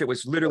on if it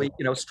was literally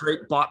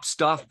straight bop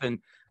stuff? And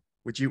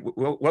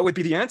what would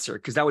be the answer?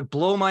 Because that would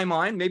blow my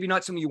mind. Maybe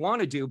not something you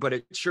want to do, but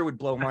it sure would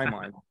blow my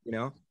mind,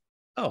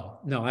 Oh,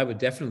 no, I would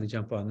definitely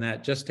jump on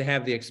that just to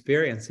have the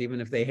experience, even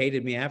if they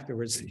hated me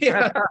afterwards.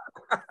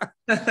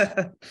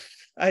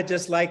 I'd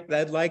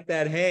like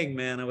that hang,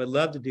 man. I would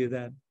love to do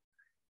that.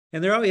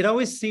 And it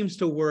always seems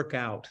to work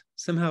out.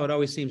 Somehow it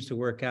always seems to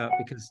work out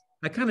because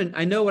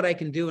I know what I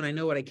can do and I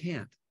know what I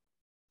can't.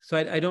 So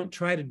I don't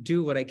try to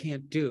do what I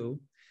can't do.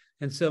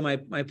 And so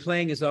my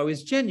playing is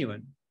always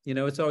genuine. You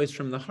know, it's always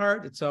from the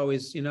heart. It's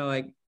always, you know,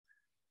 like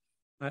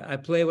I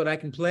play what I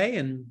can play,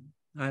 and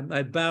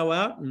I bow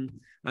out, and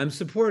I'm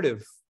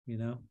supportive, you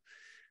know.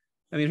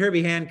 I mean,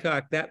 Herbie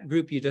Hancock, that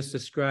group you just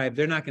described,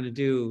 they're not going to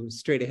do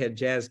straight ahead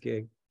jazz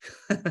gig.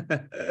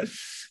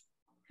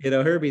 You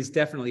know, Herbie's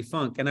definitely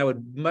funk, and I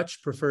would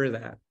much prefer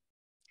that.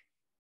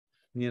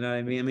 You know what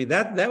I mean? I mean,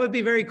 that would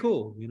be very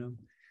cool, you know.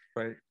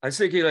 Right. I was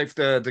thinking like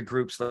the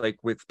groups like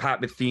with Pat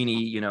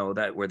Metheny, you know,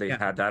 that where they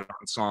had that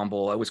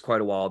ensemble. It was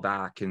quite a while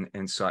back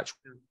and such.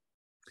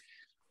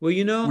 Well,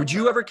 you know, would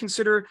you ever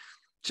consider,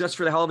 just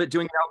for the hell of it,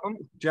 doing an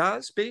album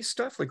jazz-based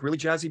stuff, like really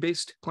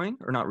jazzy-based playing,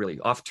 or not really?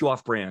 Too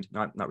off-brand,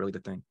 not really the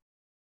thing.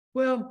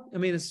 Well, I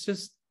mean, it's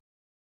just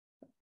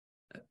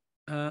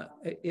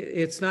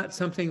it's not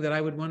something that I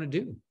would want to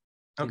do.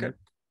 Okay.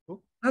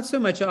 Cool. Not so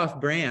much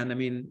off-brand. I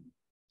mean,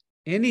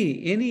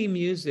 any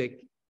music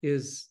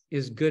is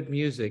good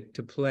music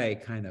to play,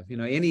 kind of, you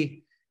know,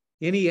 any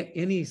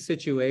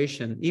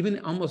situation, even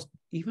almost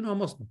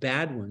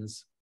bad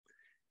ones,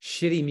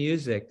 shitty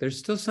music, there's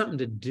still something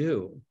to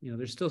do, you know,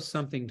 there's still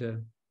something to,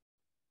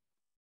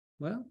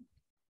 well,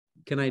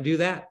 can I do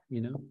that,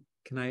 you know,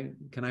 can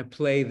I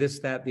play this,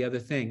 that, the other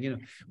thing, you know,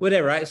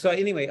 whatever. So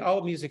anyway,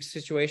 all music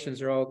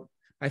situations are all,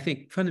 I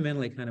think,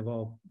 fundamentally kind of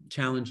all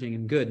challenging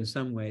and good in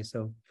some way.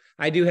 So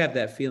I do have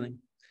that feeling,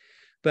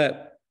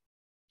 but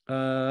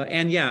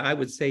and yeah, I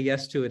would say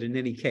yes to it in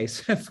any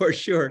case, for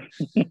sure.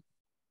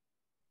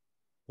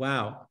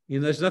 Wow. You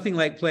know, there's nothing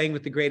like playing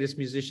with the greatest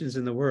musicians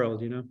in the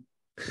world, you know.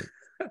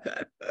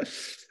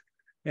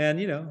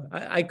 And, you know,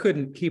 I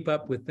couldn't keep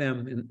up with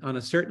them on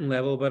a certain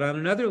level, but on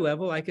another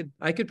level, I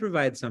could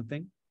provide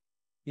something,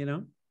 you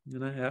know,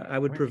 and I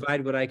would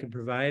provide what I could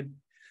provide.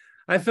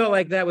 I felt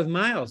like that with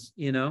Miles,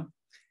 you know,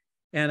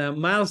 and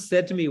Miles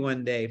said to me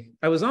one day,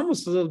 I was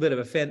almost a little bit of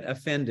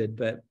offended,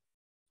 but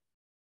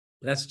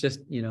that's just,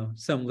 you know,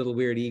 some little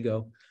weird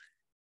ego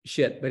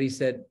shit. But he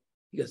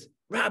goes,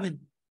 Robben,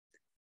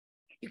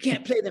 you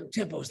can't play them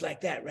tempos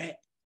like that, right?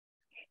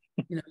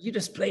 You know, you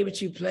just play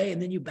what you play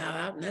and then you bow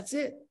out and that's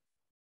it.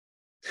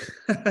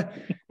 I'm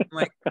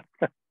like,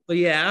 well,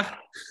 yeah.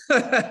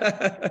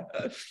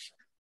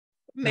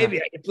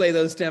 Maybe I could play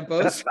those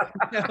tempos.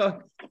 You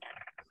know?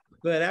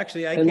 But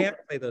actually, I can't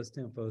play those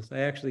tempos. I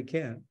actually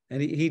can't. And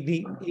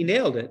he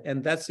nailed it.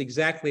 And that's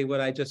exactly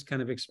what I just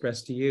kind of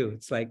expressed to you.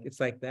 It's like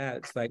that.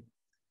 It's like,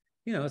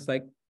 you know, it's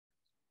like,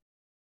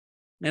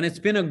 and it's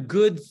been a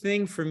good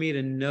thing for me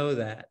to know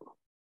that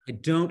I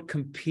don't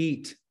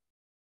compete.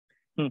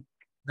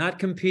 Not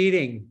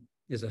competing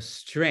is a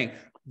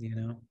strength, you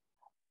know.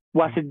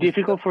 Was it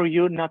difficult for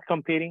you not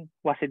competing?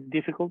 Was it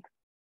difficult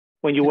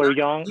when you were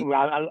young,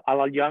 a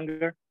lot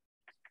younger?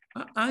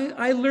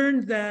 I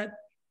learned that,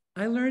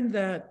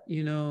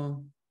 you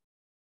know,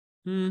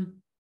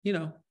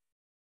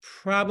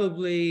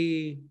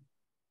 probably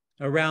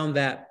around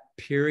that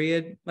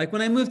period. Like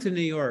when I moved to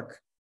New York,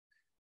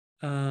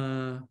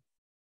 there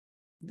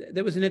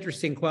was an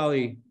interesting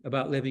quality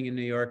about living in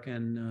New York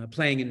and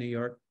playing in New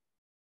York.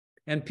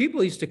 And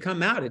people used to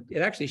come out.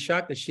 It actually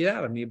shocked the shit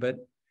out of me. But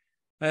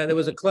there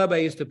was a club I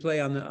used to play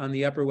on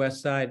the Upper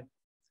West Side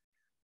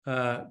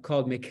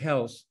called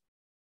McHell's.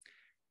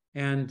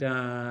 And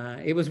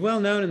it was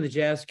well known in the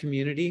jazz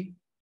community.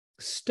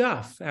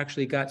 Stuff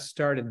actually got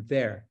started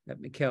there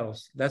at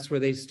McHell's. That's where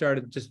they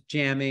started just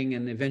jamming,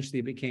 and eventually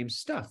it became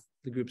Stuff,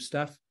 the group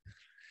Stuff.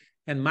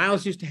 And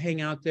Miles used to hang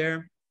out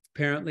there,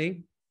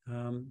 apparently,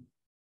 in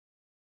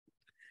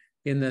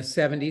the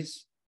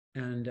 70s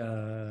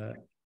and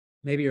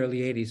maybe early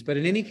 80s. But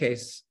in any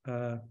case,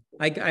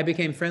 I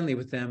became friendly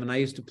with them, and I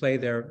used to play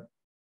there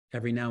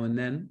every now and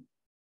then.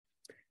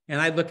 And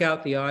I'd look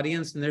out the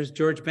audience and there's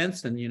George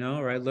Benson, you know,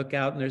 or I'd look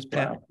out and there's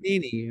Pat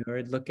Metheny, or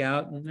I'd look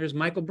out and there's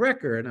Michael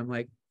Brecker. And I'm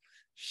like,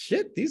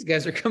 shit, these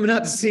guys are coming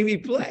out to see me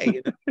play.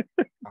 You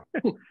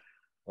know?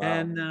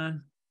 And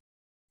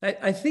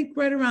I think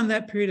right around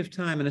that period of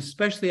time, and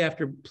especially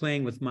after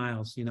playing with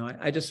Miles, you know,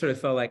 I just sort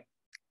of felt like,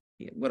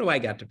 what do I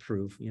got to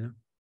prove, you know?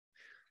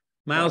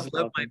 Miles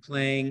loved my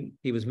playing.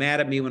 He was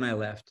mad at me when I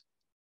left,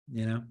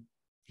 you know?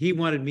 He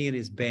wanted me in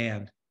his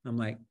band. I'm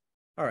like,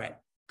 all right,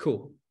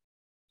 cool.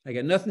 I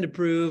got nothing to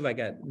prove. I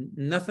got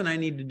nothing I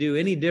need to do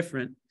any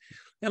different.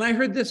 And I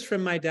heard this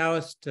from my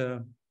Taoist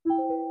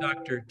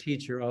doctor,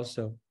 teacher,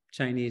 also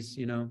Chinese,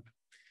 you know,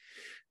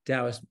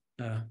 Taoist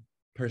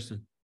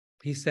person.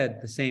 He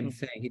said the same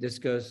thing. He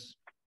just goes,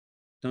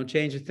 don't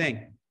change a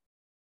thing.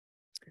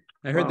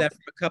 I heard that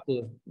from a couple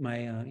of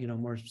my, you know,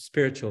 more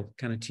spiritual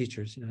kind of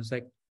teachers. You know, it's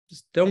like,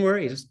 just don't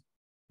worry, just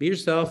be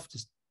yourself.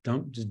 Just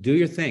do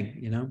your thing,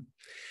 you know.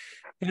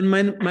 And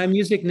my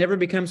music never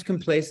becomes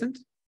complacent.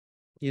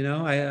 You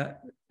know,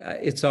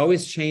 it's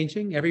always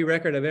changing. Every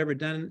record I've ever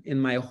done in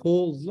my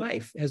whole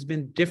life has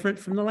been different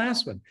from the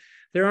last one.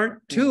 There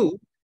aren't two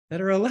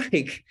that are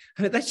alike.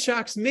 I mean, that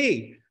shocks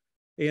me.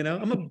 You know,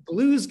 I'm a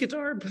blues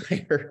guitar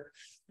player.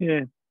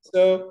 Yeah.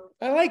 So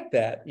I like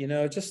that, you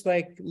know, just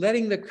like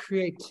letting the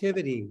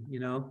creativity,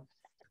 you know.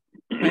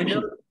 I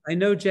know I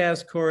know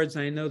jazz chords.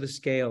 I know the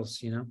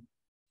scales, you know.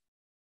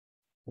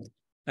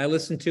 I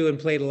listened to and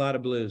played a lot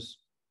of blues.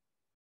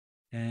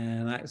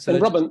 And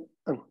Robben,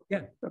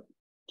 yeah.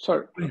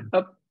 Sorry,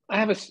 I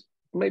have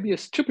maybe a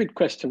stupid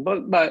question,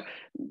 but No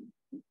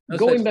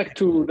going back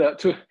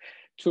to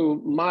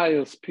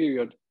Miles'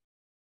 period,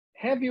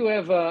 have you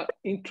ever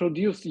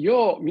introduced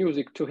your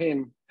music to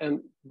him?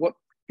 And what,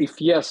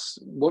 if yes,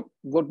 what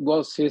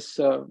was his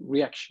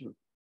reaction?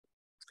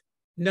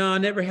 No, I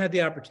never had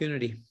the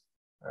opportunity.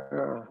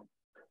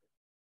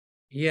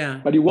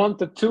 Yeah. But you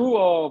wanted to,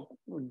 or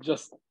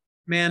just?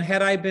 Man,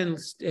 had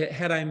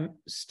I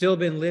still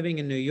been living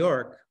in New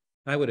York,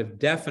 I would have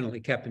definitely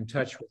kept in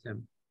touch with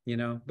him, you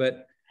know.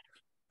 But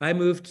I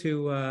moved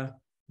to,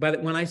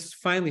 but when I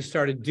finally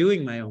started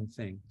doing my own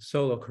thing,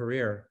 solo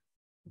career,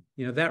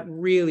 you know, that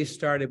really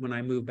started when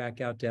I moved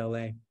back out to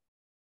LA.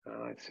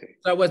 Oh, I see.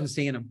 So I wasn't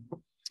seeing him,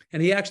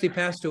 and he actually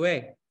passed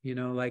away, you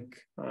know, like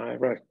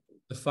right.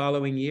 the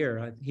following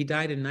year. He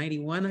died in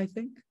 91, I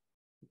think.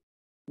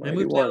 91. I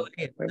moved to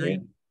LA at 90. I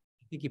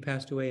think he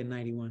passed away in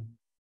 91.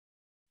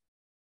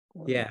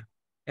 Wow. Yeah.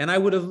 And I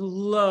would have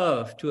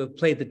loved to have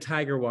played the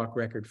Tiger Walk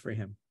record for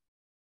him.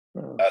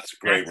 That's a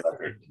great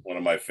record. One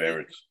of my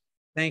favorites.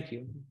 Thank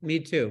you. Me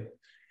too.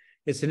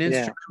 It's an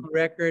instrumental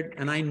record,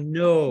 and I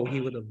know he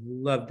would have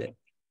loved it.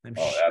 I'm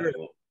sure.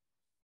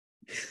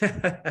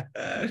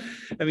 I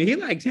mean, he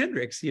liked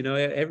Hendrix, you know,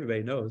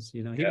 everybody knows,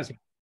 you know, he was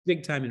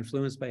big time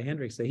influenced by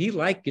Hendrix. So he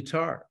liked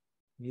guitar.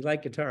 He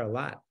liked guitar a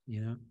lot, you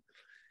know.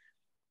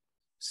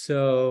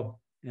 So,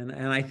 and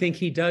I think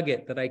he dug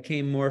it, that I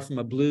came more from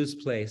a blues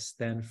place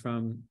than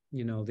from,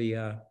 you know,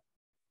 the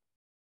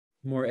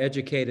more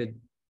educated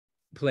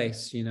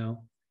place, you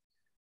know,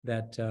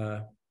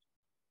 that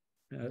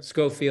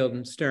Schofield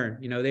and Stern,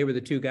 you know, they were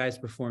the two guys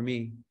before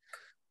me.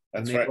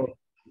 That's right.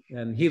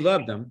 And he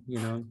loved them, you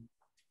know,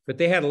 but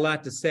they had a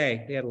lot to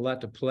say. They had a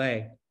lot to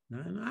play.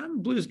 I'm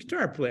a blues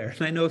guitar player,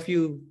 and I know a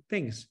few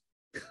things.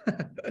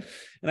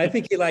 And I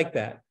think he liked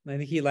that. I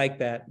think he liked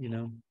that, you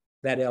know,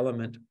 that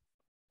element.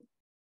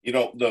 You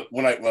know,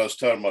 when I was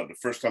talking about the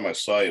first time I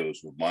saw you, it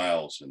was with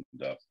Miles, and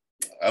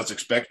I was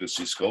expecting to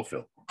see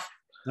Schofield.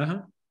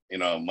 You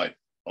know,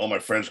 all my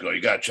friends go,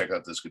 "You got to check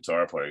out this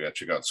guitar player. You got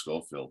to check out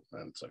Schofield."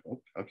 And it's like,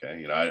 oh, okay,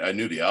 you know, I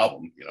knew the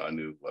album. You know, I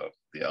knew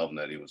the album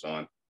that he was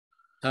on.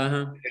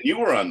 And you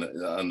were on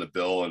the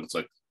bill, and it's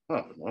like,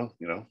 oh, well,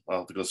 you know, I'll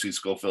have to go see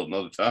Schofield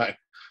another time.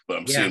 But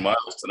I'm seeing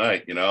Miles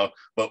tonight, you know.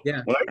 But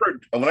when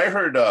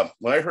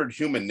I heard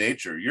Human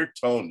Nature, your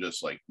tone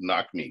just like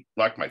knocked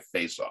my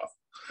face off.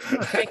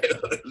 Oh,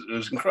 it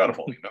was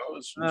incredible, you know. It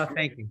was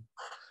thank you.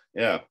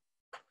 Yeah.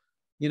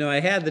 You know, I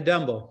had the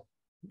Dumble.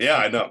 Yeah,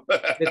 I know.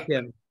 With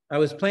him. I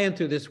was playing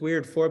through this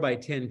weird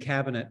 4x10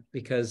 cabinet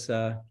because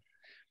the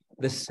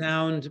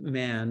sound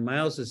man,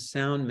 Miles's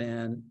sound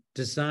man,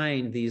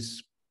 designed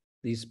these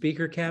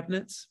speaker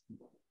cabinets,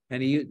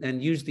 and he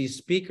used these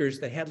speakers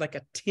that had like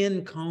a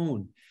tin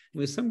cone. It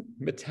was some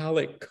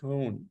metallic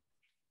cone.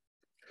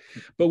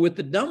 But with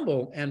the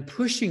Dumble and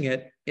pushing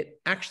it, it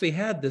actually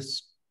had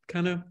this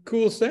kind of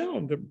cool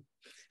sound.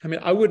 I mean,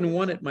 I wouldn't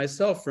want it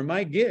myself for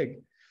my gig,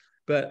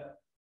 but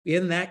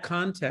in that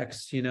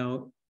context, you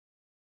know,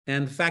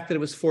 and the fact that it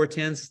was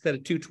 410s instead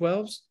of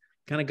 212s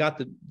kind of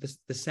got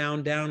the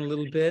sound down a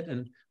little bit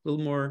and a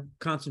little more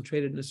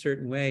concentrated in a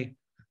certain way.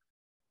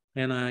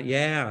 And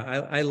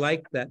I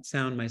like that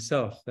sound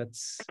myself.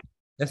 That's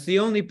the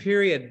only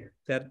period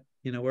that,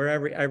 you know, where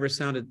I ever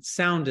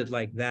sounded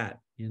like that,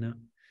 you know.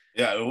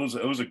 Yeah, it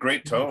was a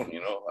great tone, you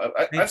know.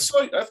 I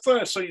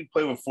thought I saw you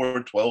play with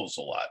 412s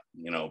a lot,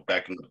 you know,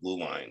 back in the Blue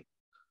Line.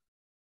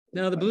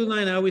 No, the Blue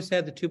Line, I always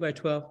had the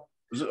 2x12.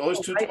 Was it always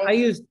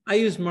 212? I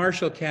used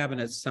Marshall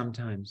cabinets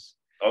sometimes.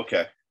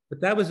 Okay. But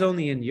that was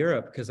only in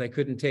Europe because I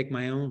couldn't take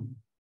my own.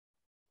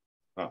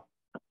 Oh.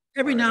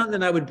 Every now and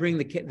then I would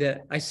bring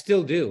I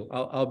still do.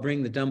 I'll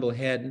bring the Dumble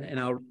head and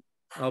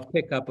I'll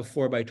pick up a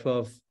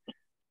 4x12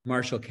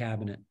 Marshall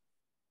cabinet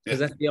because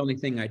that's the only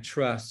thing I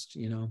trust,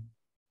 you know.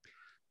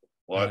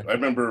 Well, I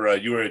remember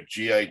you were at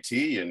GIT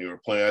and you were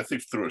playing, I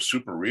think, through a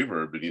super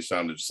reverb, and you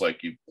sounded just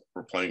like you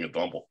were playing a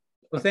Dumble.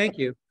 Well, thank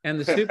you. And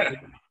the super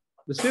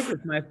is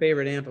my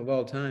favorite amp of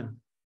all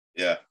time.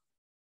 Yeah,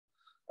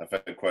 I've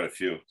had quite a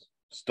few.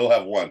 Still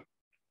have one.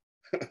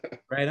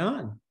 Right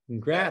on.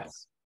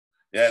 Congrats.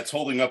 Yeah, it's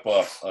holding up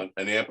an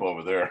amp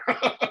over there.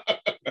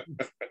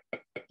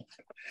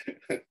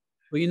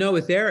 Well, you know,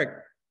 with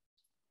Eric,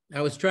 I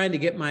was trying to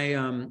get my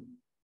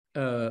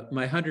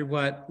my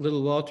 100-watt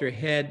Little Walter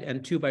head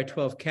and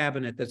 2x12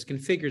 cabinet that's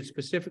configured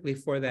specifically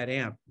for that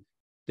amp.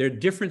 They're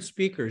different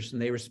speakers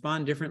and they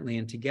respond differently,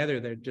 and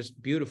together they're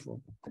just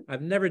beautiful.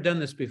 I've never done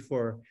this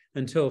before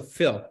until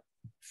Phil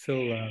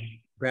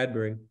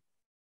Bradbury.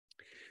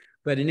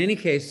 But in any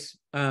case,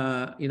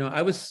 you know,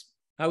 I was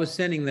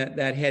sending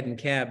that head and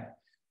cab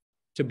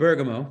to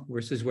Bergamo,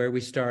 which is where we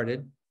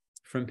started,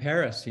 from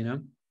Paris, you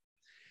know,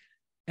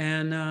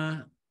 and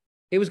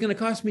it was going to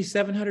cost me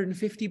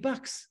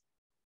 $750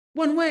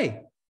 one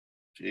way.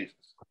 Jesus.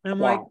 And I'm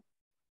like,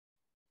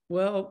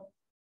 well,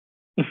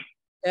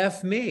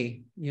 F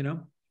me, you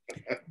know.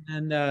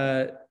 And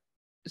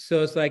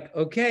so it's like,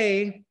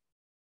 okay,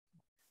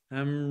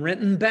 I'm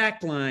renting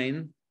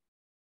backline,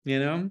 you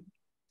know?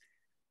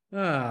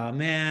 Oh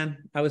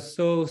man, I was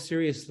so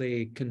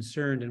seriously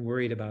concerned and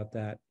worried about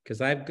that because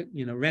I've,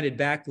 rented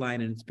backline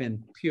and it's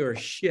been pure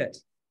shit,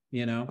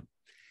 you know?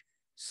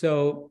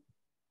 So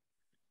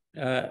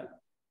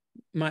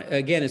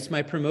it's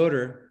my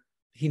promoter.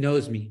 He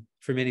knows me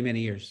for many, many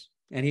years.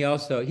 And he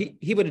also,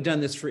 he would have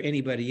done this for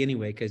anybody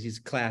anyway, because he's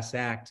a class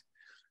act.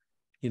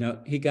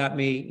 He got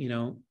me,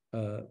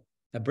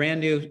 a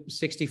brand new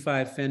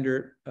 65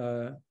 Fender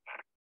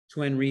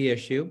twin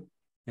reissue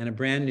and a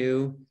brand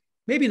new,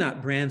 maybe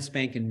not brand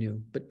spanking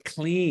new, but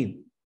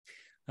clean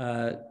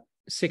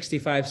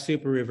 65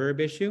 Super Reverb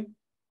issue.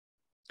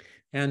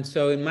 And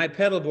so in my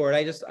pedal board,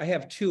 I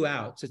have 2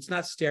 outs. It's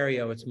not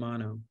stereo, it's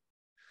mono.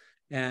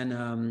 And,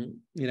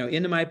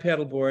 into my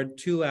pedal board,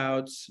 2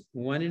 outs,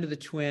 1 into the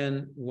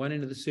twin, 1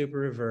 into the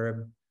Super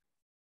Reverb.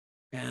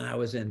 And I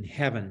was in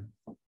heaven.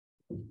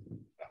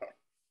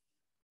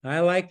 I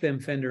like them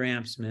Fender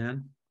amps,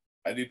 man.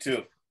 I do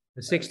too.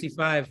 The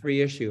 65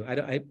 reissue.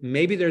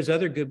 Maybe there's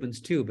other good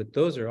ones too, but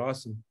those are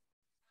awesome.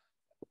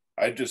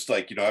 I just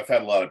like, I've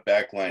had a lot of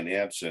backline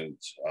amps, and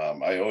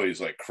I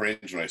always like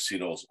cringe when I see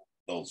those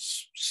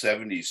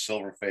 70s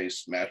silver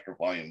face master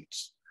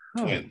volumes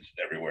twins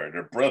everywhere.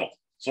 They're brittle,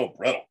 so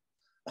brittle.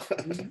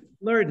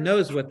 Lord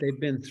knows what they've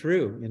been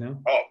through,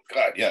 Oh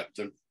God, yeah,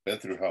 they've been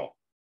through hell.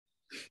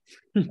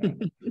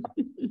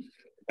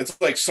 It's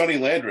like Sonny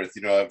Landreth,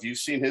 have you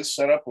seen his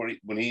setup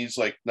when he's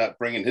like not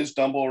bringing his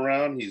Dumble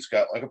around? He's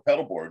got like a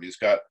pedal board. He's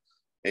got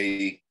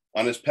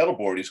on his pedal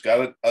board, he's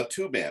got a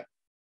tube amp.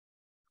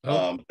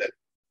 That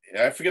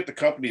I forget the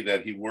company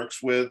that he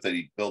works with, that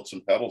he built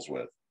some pedals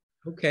with.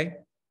 Okay.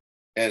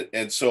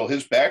 And so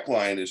his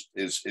backline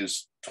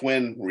is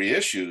twin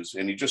reissues,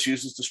 and he just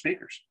uses the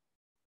speakers.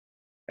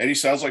 And he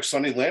sounds like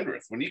Sonny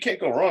Landreth. When you can't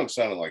go wrong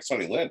sounding like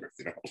Sonny Landreth,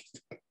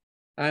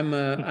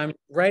 I'm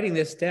writing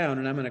this down,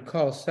 and I'm going to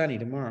call Sonny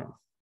tomorrow.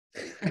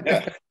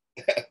 Yeah.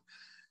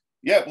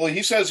 Yeah. Well,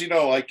 he says,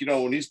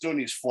 when he's doing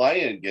these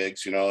fly-in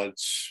gigs,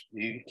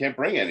 he can't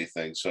bring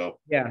anything. So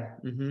yeah.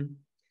 Mm-hmm.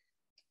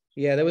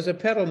 Yeah. There was a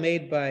pedal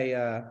made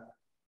by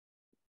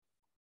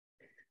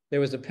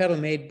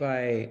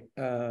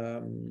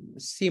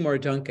Seymour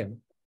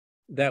Duncan.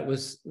 That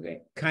was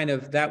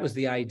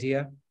the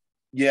idea.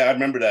 Yeah, I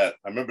remember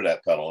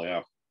that pedal.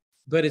 Yeah.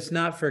 But it's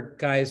not for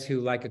guys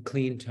who like a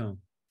clean tone.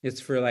 It's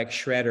for like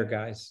shredder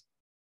guys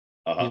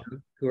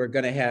who are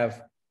going to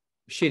have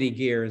shitty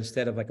gear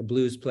instead of like a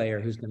blues player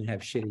who's going to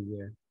have shitty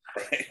gear.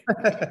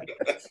 Right.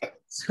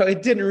 So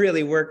it didn't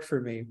really work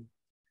for me.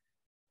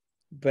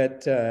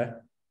 But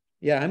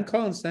yeah, I'm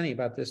calling Sonny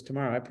about this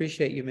tomorrow. I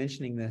appreciate you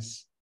mentioning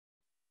this.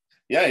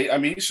 Yeah, I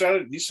mean, he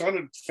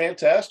sounded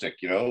fantastic.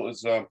 It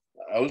was I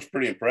was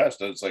pretty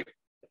impressed. I was like,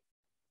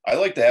 I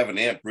like to have an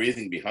amp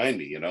breathing behind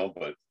me,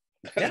 but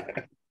yeah,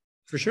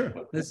 for sure.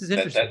 This is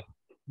interesting.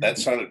 That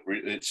sounded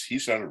he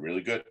sounded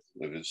really good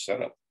with his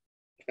setup.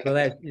 Well,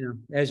 that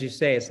as you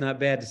say, it's not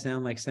bad to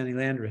sound like Sonny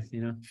Landreth,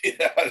 Yeah,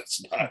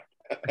 it's not.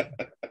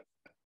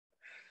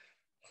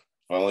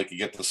 Finally could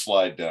get the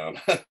slide down.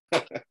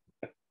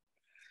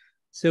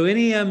 So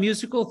any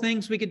musical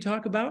things we could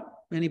talk about?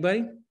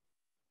 Anybody?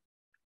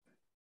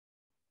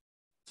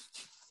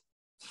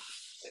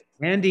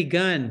 Andy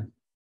Gunn,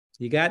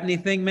 you got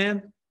anything,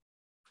 man?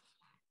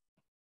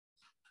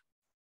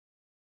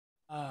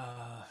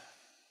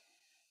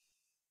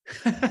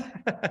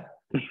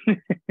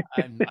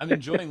 I'm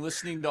enjoying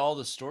listening to all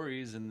the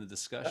stories and the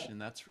discussion,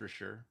 that's for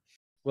sure.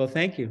 Well,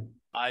 thank you.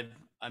 I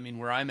mean,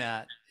 where I'm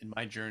at in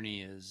my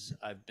journey is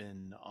I've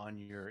been on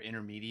your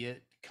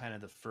intermediate, kind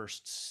of the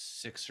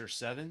first 6 or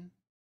 7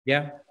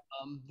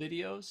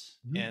 videos.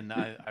 Mm-hmm. And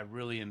I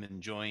really am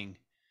enjoying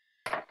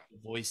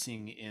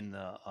voicing in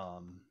the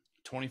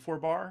 24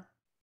 bar.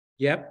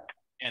 Yep.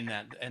 And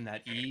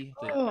that E,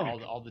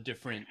 all the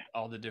different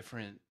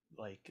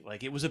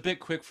like it was a bit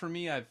quick for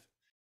me.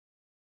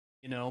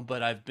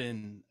 But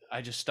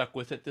I just stuck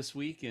with it this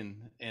week,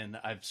 and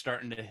I'm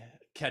starting to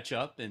catch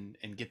up and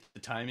get the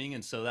timing,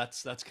 and so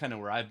that's kind of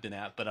where I've been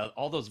at. But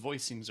all those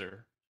voicings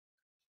are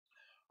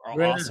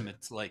awesome.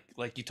 It's like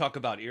you talk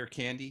about ear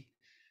candy.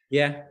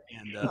 Yeah.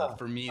 And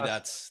for me,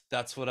 that's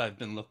what I've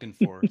been looking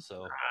for.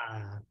 So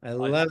I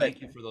love it.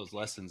 Thank you for those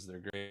lessons. They're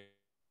great.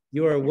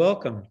 You are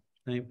welcome.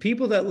 I mean,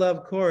 people that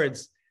love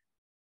chords,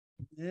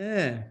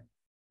 yeah,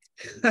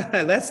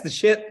 that's the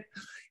shit.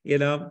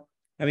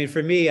 I mean,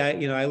 for me,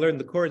 I learned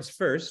the chords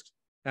first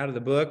out of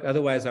the book.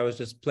 Otherwise, I was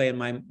just playing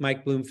my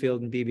Mike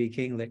Bloomfield and B.B.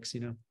 King licks,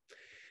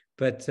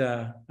 But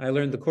I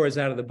learned the chords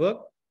out of the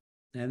book.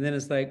 And then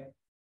it's like,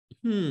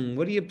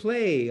 what do you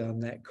play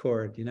on that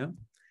chord, And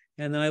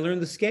then I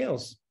learned the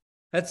scales.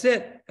 That's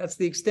it. That's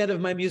the extent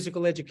of my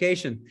musical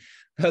education,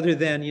 other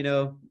than,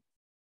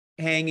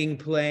 hanging,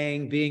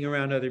 playing, being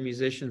around other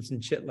musicians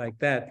and shit like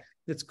that.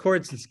 It's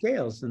chords and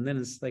scales. And then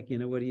it's like,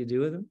 what do you do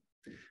with them?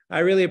 I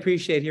really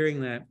appreciate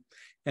hearing that.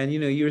 And,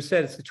 you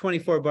said it's the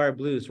 24 bar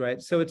blues, right?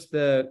 So it's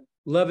the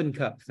Love and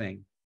Cup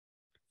thing.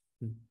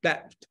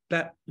 Blat,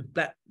 blat,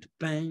 blat,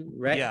 bang,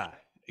 right? Yeah,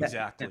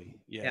 exactly.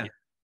 Yeah.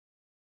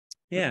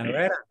 Yeah,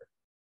 right on.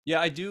 Yeah,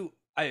 I do.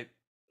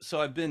 So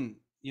I've been,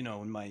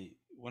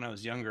 when I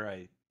was younger,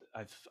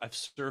 I've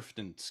surfed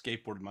and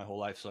skateboarded my whole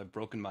life, so I've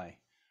broken my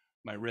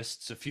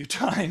wrists a few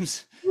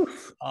times.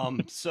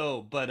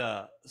 So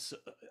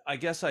I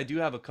guess I do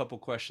have a couple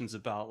questions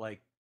about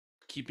like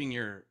keeping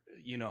your,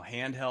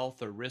 hand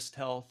health or wrist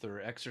health or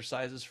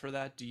exercises for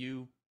that. Do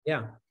you?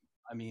 Yeah.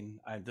 I mean,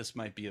 this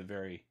might be a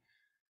very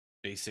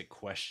basic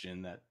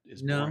question that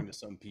is No. boring to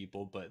some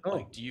people, but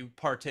like, do you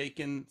partake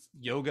in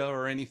yoga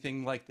or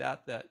anything like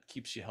that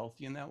keeps you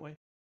healthy in that way?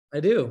 I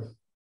do.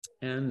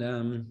 And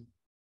I'm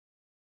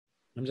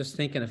just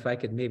thinking if I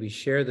could maybe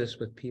share this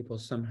with people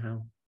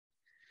somehow.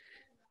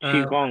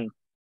 Qigong.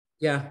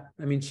 Yeah,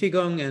 I mean,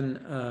 Qigong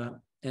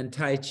and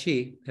Tai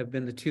Chi have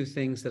been the two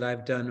things that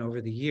I've done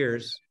over the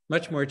years,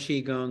 much more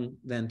Qigong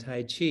than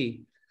Tai Chi.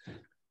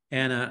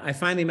 And I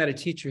finally met a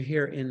teacher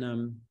here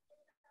in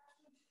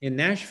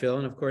Nashville,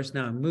 and of course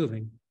now I'm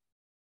moving.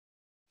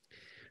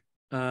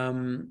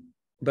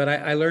 But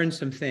I learned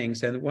some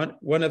things, and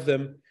one of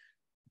them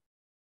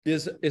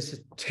is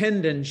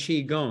tendon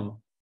Qigong.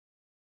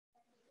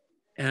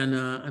 And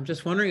I'm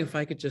just wondering if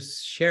I could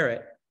just share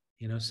it,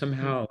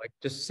 somehow, like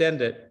just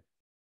send it.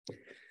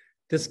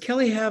 Does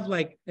Kelly have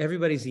like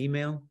everybody's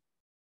email?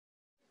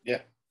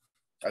 Yeah,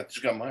 I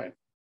just got mine.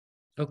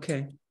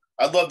 Okay.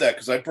 I love that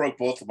because I broke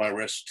both of my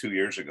wrists 2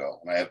 years ago,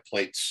 and I have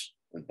plates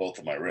in both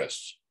of my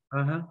wrists.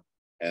 Uh-huh.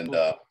 And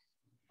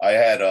I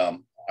had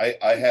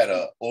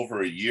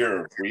over a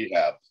year of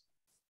rehab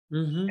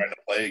trying to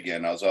play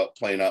again. I was out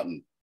playing out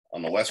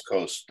on the West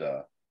Coast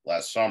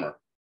last summer.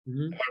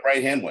 And my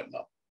right hand went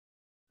numb.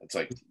 It's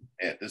like,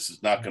 man, this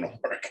is not going to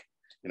work,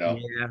 Yeah.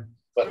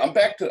 But I'm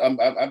back to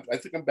I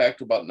think I'm back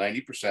to about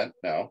 90%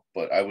 now.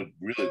 But I would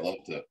really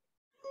love to.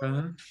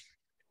 Uh-huh.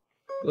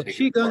 Well,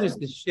 Qigong is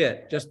the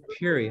shit, just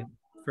period,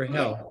 for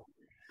health.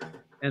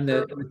 And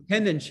the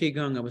tendon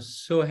Qigong, I was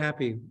so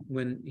happy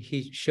when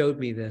he showed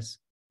me this.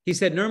 He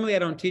said, normally I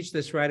don't teach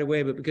this right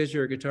away, but because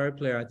you're a guitar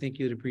player, I think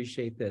you'd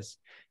appreciate this.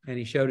 And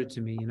he showed it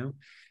to me,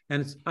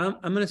 And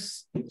I'm going to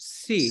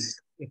see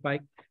if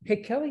hey,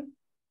 Kelly,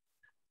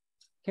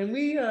 can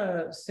we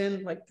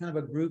send like kind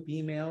of a group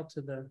email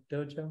to the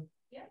dojo?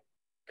 Yeah.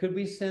 Could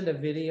we send a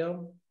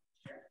video?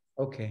 Sure.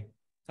 Okay,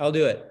 I'll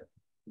do it.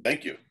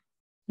 Thank you.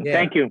 Yeah.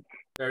 Thank you.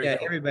 Yeah,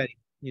 everybody,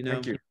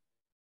 Thank you.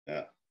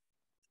 Yeah.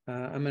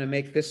 I'm going to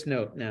make this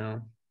note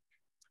now.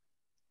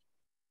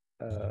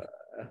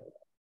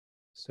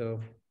 So,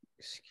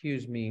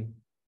 excuse me.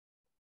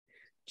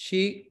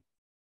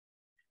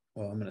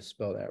 I'm going to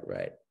spell that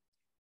right.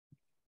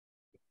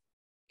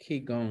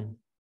 Qigong.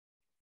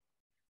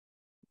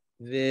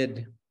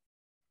 Vid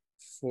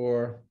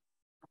for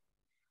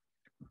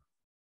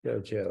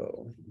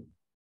dojo.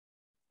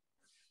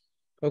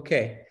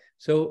 Okay,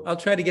 so I'll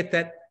try to get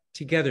that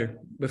together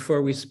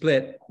before we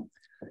split.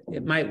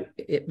 It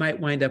might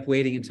wind up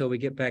waiting until we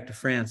get back to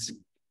France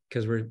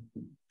because we're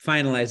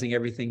finalizing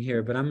everything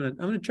here. But I'm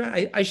gonna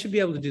try. I should be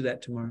able to do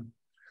that tomorrow.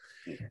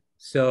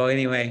 So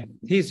anyway,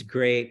 he's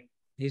great.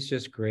 He's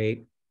just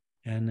great,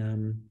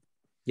 and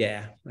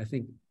yeah, I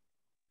think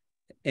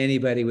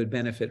anybody would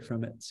benefit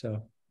from it.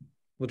 So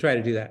we'll try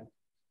to do that.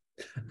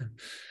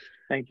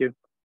 Thank you.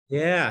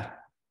 Yeah,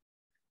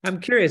 I'm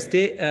curious,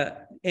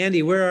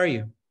 Andy. Where are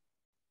you?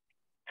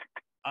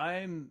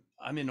 I'm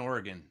in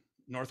Oregon,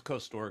 North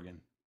Coast Oregon.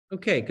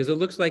 Okay, because it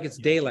looks like it's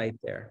daylight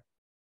there.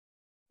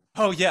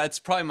 Oh yeah, it's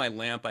probably my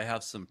lamp. I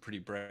have some pretty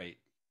bright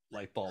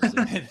light bulbs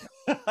in it.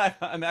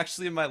 I'm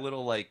actually in my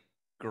little like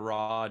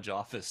garage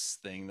office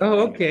thing.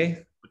 Oh,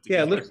 okay.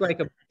 Yeah, it looks like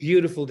a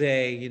beautiful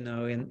day,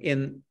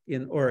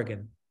 in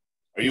Oregon.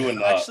 Are you in?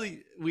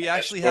 We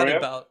actually had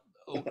about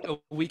a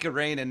week of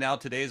rain, and now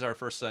today's our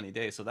first sunny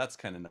day, so that's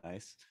kind of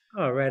nice.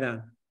 Oh, right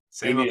on.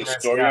 Same in the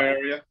Astoria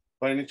area,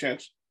 by any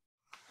chance?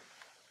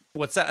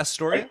 What's that,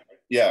 Astoria?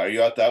 Yeah, are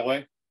you out that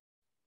way?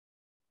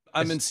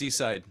 I'm in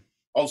Seaside.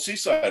 Oh,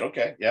 Seaside.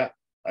 Okay, yeah,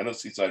 I know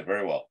Seaside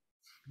very well.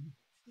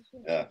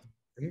 Yeah.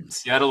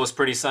 Seattle was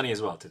pretty sunny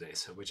as well today,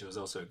 so which was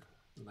also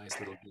a nice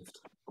little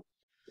gift.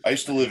 I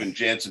used to live in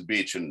Jansen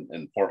Beach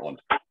in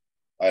Portland. I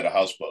had a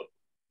houseboat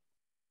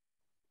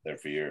there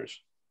for years.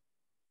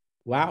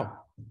 Wow.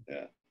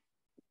 Yeah.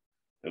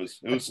 It was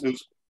a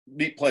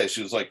neat place.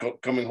 It was like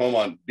coming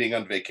home being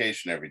on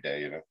vacation every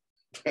day,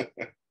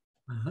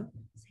 Uh-huh.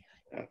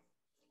 Yeah.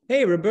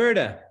 Hey,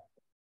 Roberta.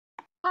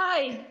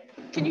 Hi,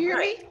 can you hear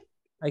me?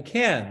 I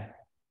can.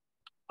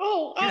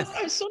 Oh, yes.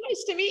 It's so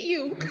nice to meet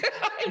you.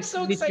 I'm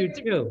so excited.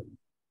 To meet you too.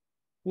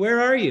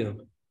 Where are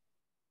you?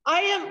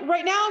 I am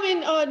right now.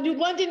 I'm in New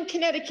London,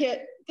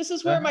 Connecticut. This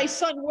is where my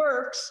son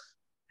works.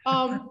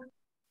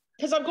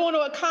 Because I'm going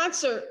to a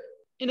concert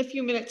in a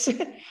few minutes. But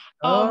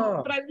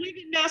I live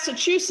in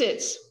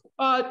Massachusetts,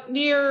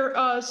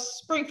 near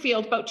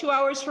Springfield, about 2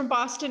 hours from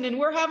Boston, and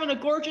we're having a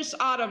gorgeous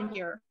autumn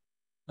here.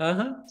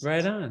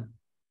 Right on.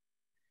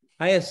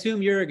 I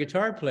assume you're a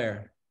guitar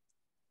player.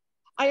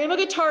 I am a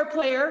guitar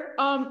player.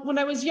 When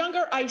I was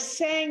younger, I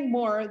sang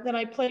more than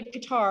I played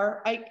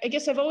guitar. I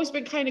guess I've always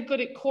been kind of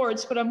good at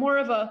chords, but I'm more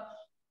of a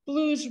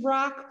blues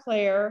rock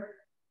player.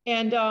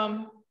 And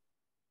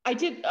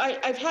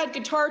I've had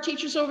guitar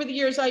teachers over the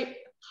years. I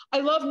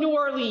love New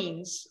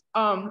Orleans.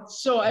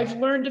 So I've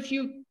learned a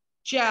few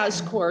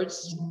jazz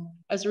chords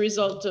as a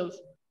result of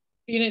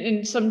being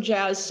in some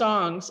jazz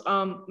songs.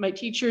 My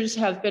teachers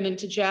have been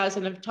into jazz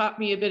and have taught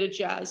me a bit of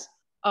jazz.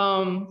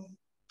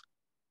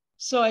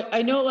 So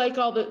I know like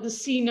all the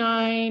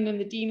C9 and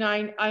the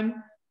D9.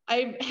 I'm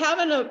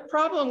having a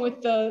problem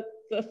with the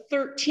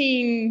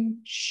 13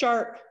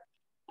 sharp.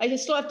 I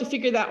just still have to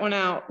figure that one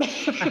out.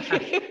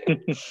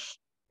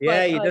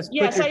 Yeah, you just put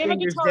your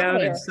fingers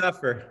down and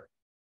suffer.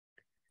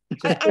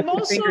 I'm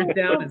also fingers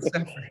down and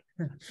suffer.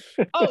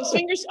 Oh,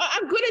 fingers!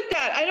 I'm good at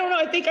that. I don't know.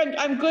 I think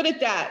I'm good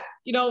at that.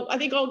 You know, I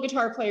think all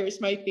guitar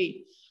players might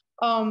be.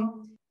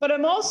 But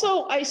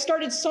I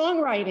started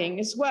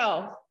songwriting as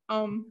well.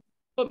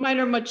 But mine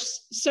are much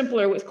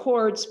simpler with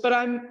chords. But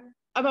I'm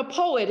a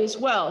poet as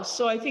well,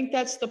 so I think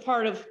that's the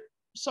part of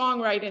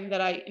songwriting that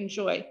I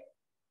enjoy.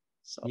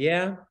 So.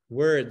 Yeah,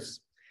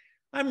 words.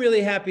 I'm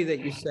really happy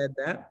that you said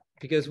that,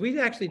 because we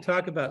actually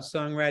talk about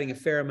songwriting a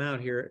fair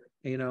amount here,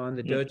 you know, on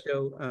the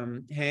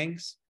dojo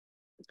hangs.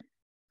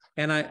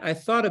 And I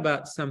thought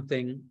about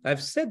something.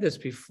 I've said this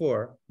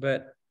before,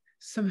 but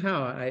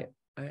somehow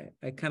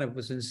I kind of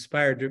was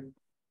inspired to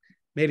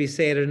maybe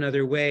say it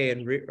another way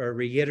and or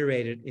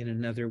reiterate it in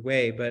another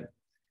way. But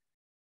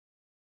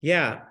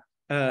yeah,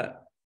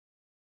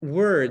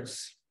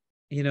 words,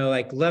 you know,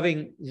 like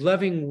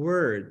loving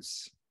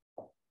words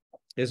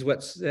is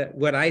what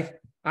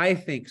I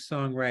think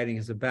songwriting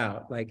is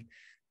about. Like,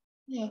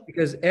 yeah,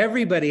 because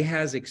everybody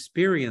has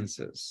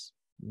experiences,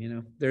 you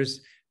know,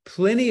 there's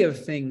plenty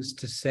of things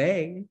to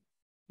say,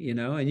 you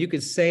know, and you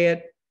could say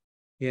it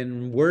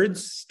in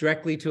words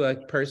directly to a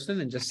person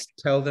and just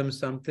tell them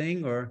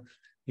something, or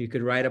you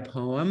could write a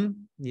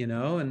poem, you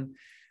know, and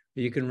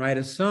you can write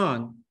a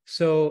song.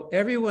 So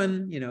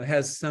everyone, you know,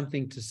 has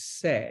something to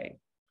say.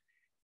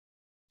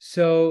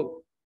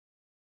 So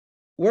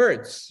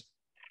words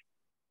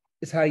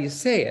is how you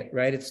say it,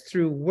 right? It's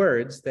through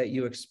words that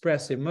you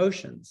express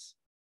emotions.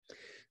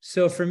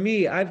 So for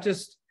me, I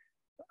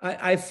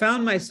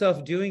found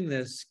myself doing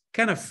this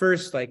kind of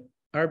first, like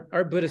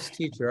our Buddhist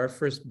teacher, our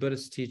first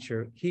Buddhist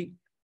teacher,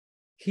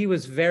 he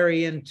was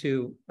very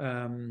into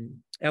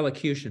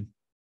elocution,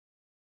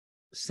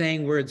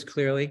 saying words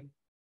clearly.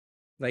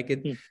 Like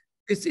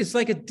it's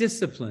like a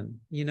discipline,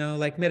 you know,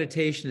 like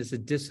meditation is a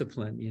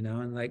discipline, you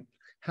know, and like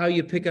how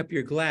you pick up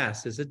your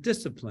glass is a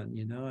discipline,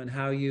 you know, and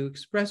how you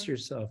express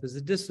yourself is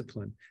a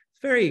discipline.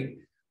 It's very,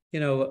 you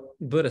know,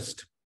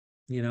 Buddhist,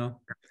 you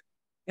know.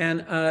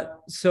 And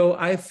so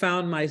I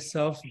found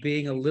myself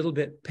paying a little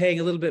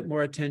bit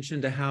more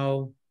attention to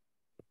how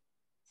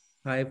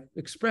I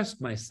expressed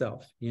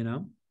myself, you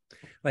know,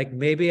 like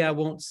maybe I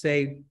won't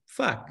say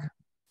fuck.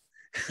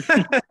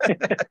 Didn't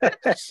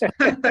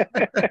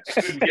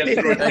get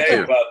through a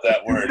day about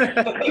that word.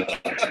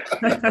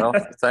 Well,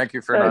 thank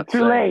you for not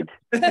too late.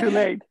 Too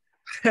late.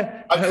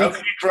 How can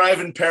you drive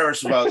in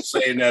Paris without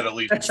saying that at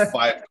least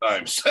 5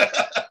 times?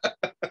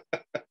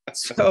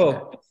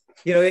 So,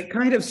 you know, it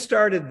kind of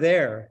started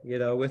there, you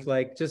know, with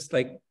like, just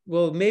like,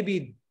 well,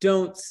 maybe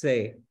don't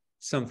say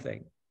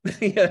something,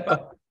 you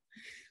know.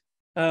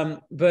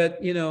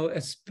 But, you know,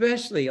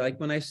 especially like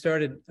when I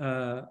started,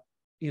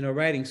 you know,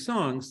 writing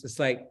songs, it's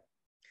like,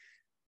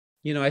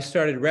 you know, I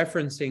started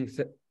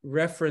referencing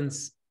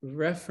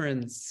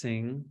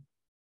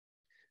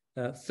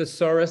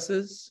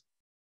thesauruses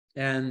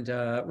and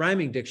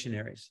rhyming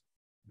dictionaries,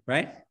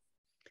 right?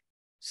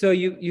 So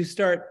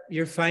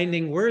you're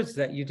finding words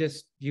that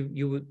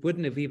you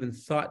wouldn't have even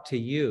thought to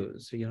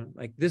use. You know,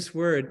 like this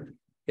word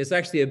is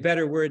actually a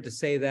better word to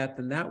say that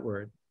than that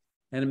word,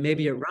 and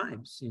maybe it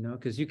rhymes. You know,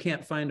 because you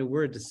can't find a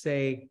word to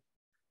say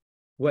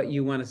what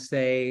you want to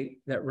say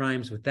that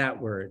rhymes with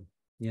that word.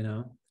 You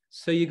know,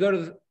 so you go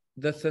to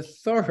the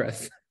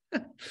thesaurus,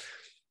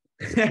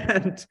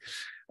 and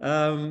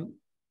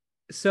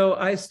so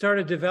I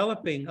started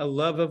developing a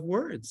love of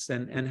words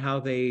and how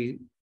they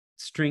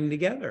string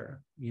together,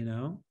 you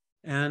know,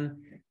 and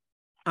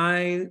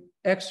I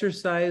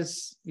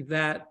exercise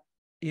that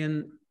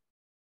in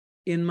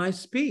my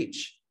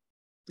speech.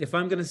 If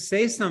I'm going to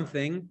say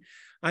something,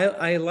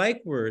 I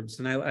like words,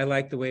 and I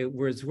like the way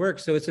words work.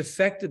 So it's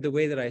affected the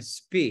way that I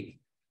speak,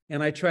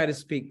 and I try to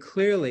speak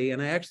clearly,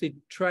 and I actually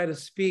try to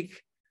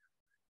speak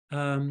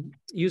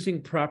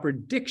using proper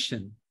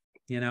diction,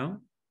 you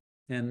know,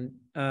 and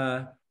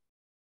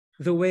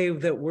the way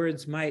that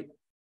words might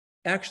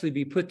actually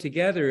be put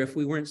together if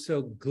we weren't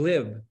so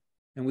glib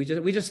and we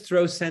just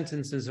throw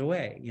sentences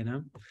away, you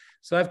know.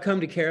 So I've come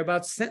to care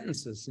about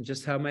sentences and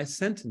just how my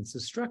sentence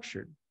is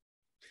structured.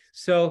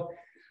 So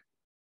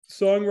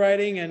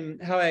songwriting and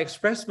how I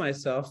express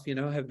myself, you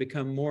know, have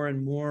become more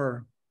and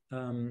more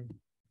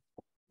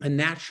a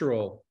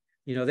natural,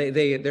 you know,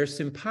 they're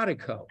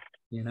simpatico,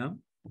 you know.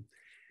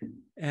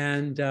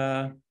 And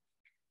the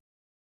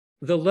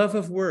love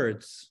of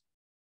words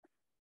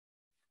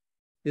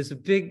is a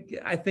big,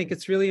 I think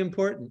it's really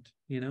important,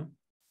 to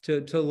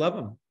love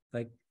them.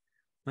 Like,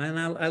 man,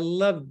 I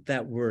love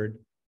that word.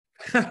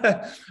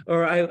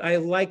 Or I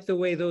like the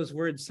way those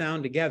words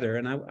sound together.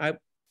 And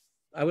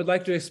I would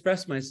like to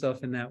express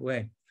myself in that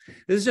way.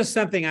 This is just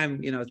something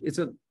it's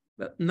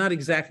not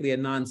exactly a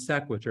non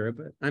sequitur,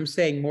 but I'm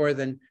saying more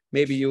than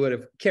maybe you would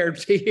have cared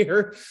to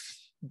hear.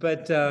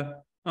 But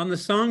on the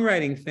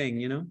songwriting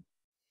thing,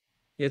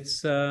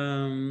 it's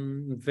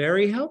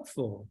very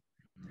helpful.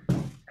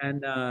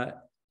 And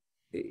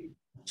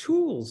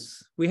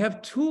tools, we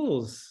have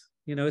tools.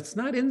 It's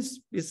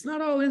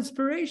not all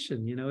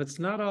inspiration. It's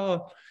not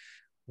all,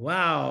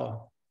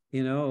 wow,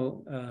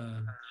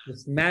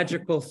 this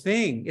magical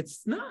thing.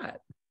 It's not.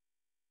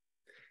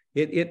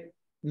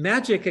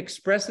 Magic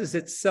expresses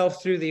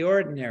itself through the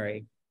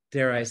ordinary,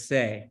 dare I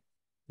say,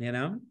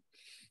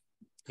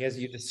 as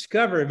you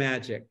discover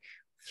magic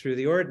through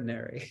the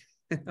ordinary.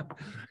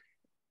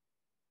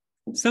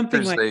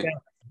 Something like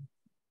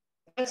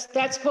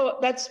that.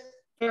 That's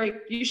very,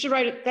 you should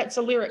write it. That's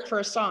a lyric for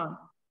a song.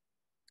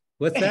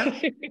 What's that?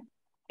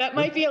 That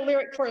might be a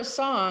lyric for a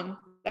song.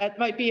 That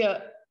might be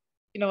a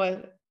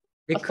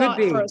could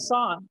be for a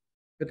song.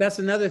 But that's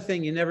another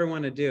thing you never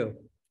want to do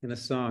in a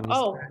song.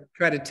 Oh,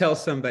 try to tell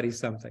somebody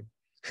something.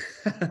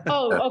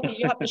 Oh, okay.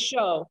 You have to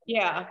show.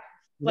 Yeah.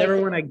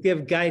 Never want to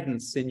give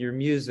guidance in your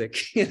music,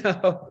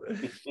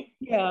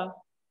 Yeah,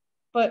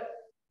 but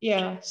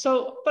yeah.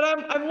 So, but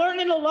I'm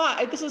learning a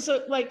lot. This is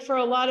like for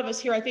a lot of us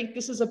here. I think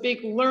this is a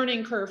big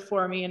learning curve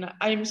for me, and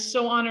I'm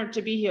so honored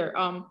to be here.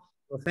 Well,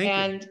 thank you.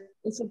 And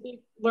it's a big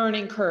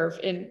learning curve,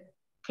 and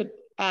could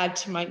add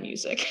to my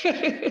music.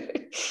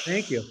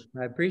 Thank you.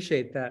 I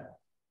appreciate that.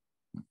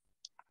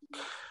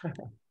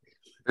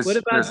 What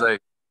about?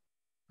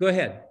 Go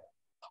ahead.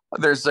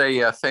 There's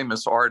a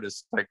famous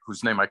artist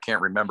whose name I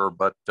can't remember,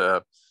 but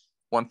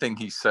one thing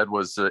he said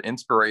was,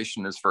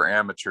 "Inspiration is for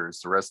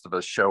amateurs. The rest of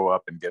us show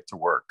up and get to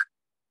work."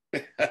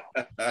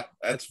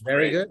 That's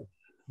very good.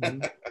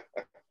 Mm-hmm.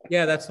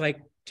 Yeah, that's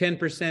like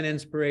 10%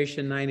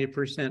 inspiration,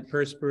 90%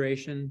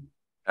 perspiration.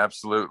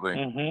 Absolutely.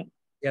 Mm-hmm.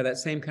 Yeah, that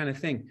same kind of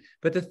thing.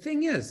 But the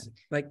thing is,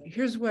 like,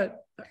 here's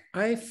what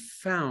I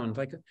found: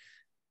 like,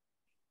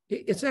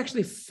 it's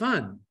actually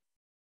fun.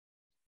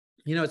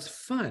 It's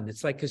fun.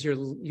 It's like, because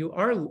you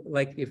are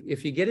like,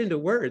 if you get into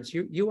words,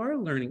 you are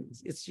learning.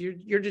 It's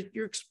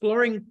you're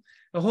exploring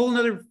a whole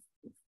nother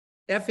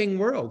effing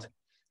world.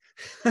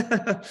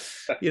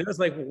 It's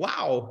like,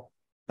 wow,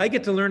 I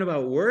get to learn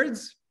about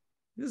words.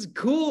 This is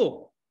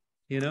cool,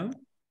 and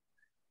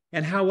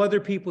how other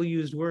people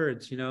used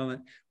words.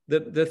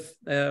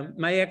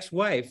 My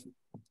ex-wife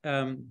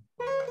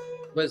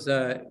was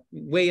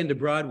way into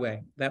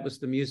Broadway. That was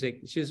the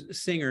music. She was a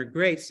singer,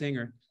 great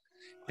singer,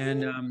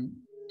 and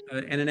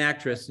an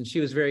actress, and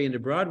she was very into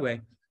Broadway.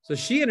 So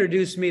she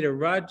introduced me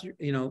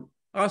to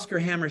Oscar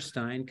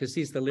Hammerstein, because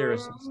he's the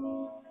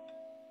lyricist.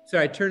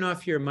 Sorry, turn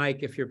off your mic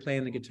if you're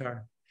playing the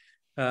guitar.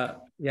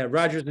 Yeah,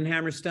 Rodgers and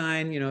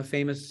Hammerstein,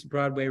 famous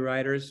Broadway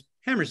writers.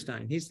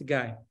 Hammerstein, he's the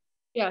guy.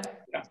 Yeah.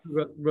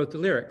 Who wrote the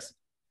lyrics.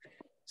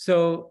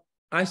 So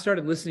I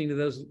started listening to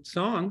those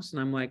songs,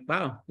 and I'm like,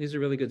 wow, these are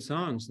really good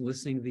songs, and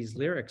listening to these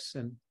lyrics.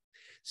 And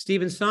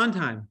Stephen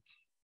Sondheim,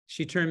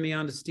 she turned me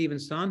on to Stephen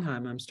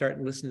Sondheim. I'm starting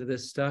to listen to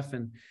this stuff,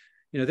 and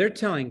they're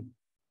telling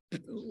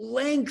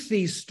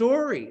lengthy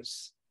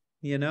stories,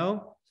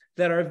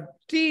 that are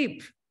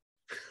deep,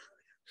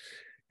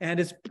 and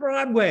it's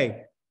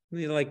Broadway.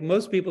 Like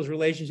most people's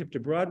relationship to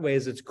Broadway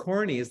is it's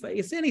corny. It's like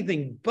it's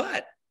anything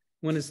but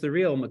when it's the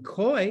real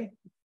McCoy.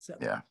 It's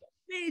a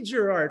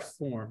major art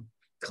form,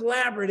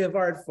 collaborative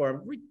art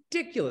form,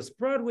 ridiculous.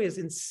 Broadway is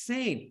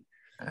insane.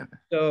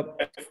 So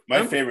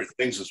my favorite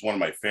things is one of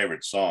my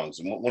favorite songs,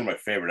 and one of my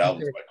favorite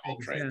albums by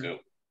Coltrane too.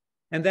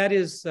 And that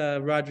is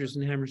Rodgers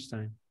and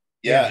Hammerstein.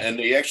 Yeah, and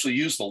they actually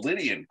used the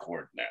Lydian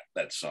chord in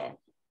that song.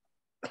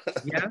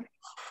 Yeah.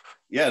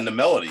 Yeah, and the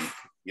melody,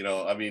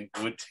 I mean,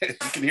 you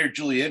can hear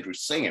Julie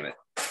Andrews singing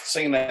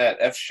that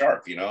F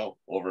sharp,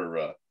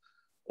 over.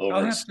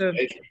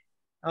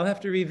 I'll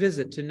have to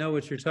revisit to know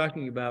what you're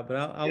talking about, but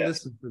I'll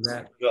listen for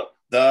that.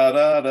 Da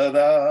da da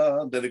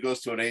da. Then it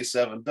goes to an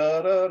A7.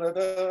 Da da da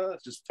da.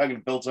 Just kind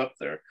of builds up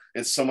there.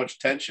 It's so much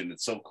tension.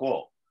 It's so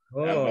cool.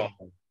 Oh,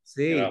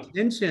 see,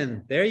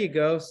 tension. There you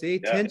go. See,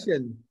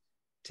 tension.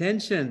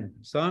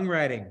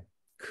 Songwriting.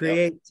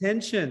 Create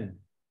tension.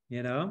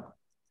 Yeah.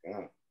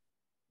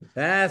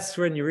 That's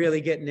when you're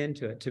really getting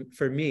into it.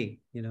 For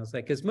me, it's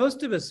like, because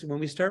most of us, when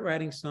we start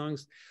writing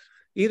songs,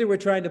 either we're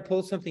trying to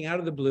pull something out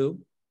of the blue,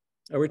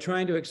 or we're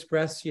trying to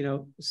express,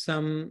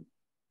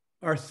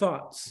 our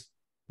thoughts.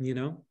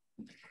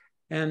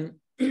 And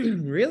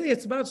really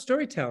it's about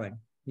storytelling,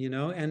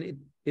 and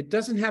it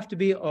doesn't have to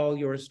be all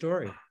your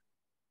story.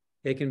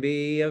 It can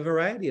be a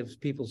variety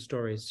of people's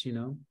stories,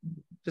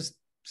 just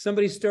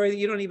somebody's story that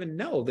you don't even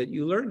know that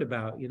you learned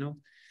about,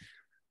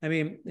 I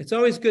mean, it's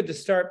always good to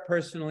start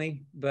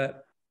personally,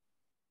 but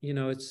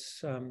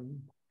it's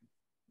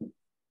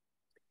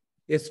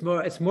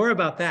more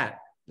about that,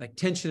 like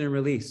tension and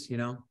release,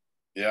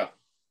 Yeah.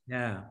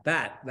 Yeah,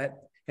 that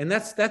And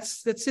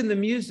that's in the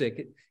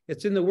music.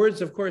 It's in the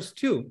words, of course,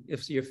 too.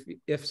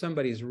 If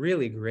somebody's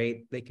really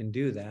great, they can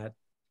do that.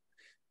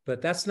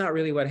 But that's not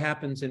really what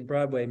happens in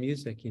Broadway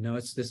music. You know,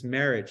 it's this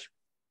marriage,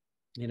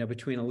 you know,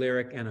 between a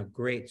lyric and a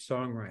great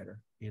songwriter,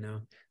 you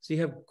know. So you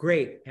have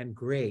great and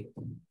great.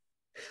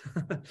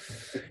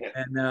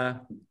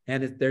 and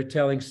they're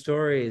telling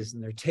stories,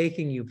 and they're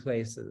taking you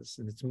places,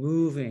 and it's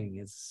moving,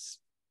 it's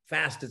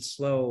fast, it's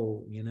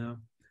slow, you know.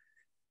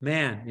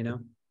 Man, you know.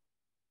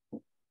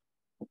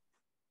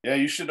 Yeah,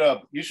 you should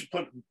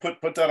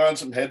put that on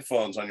some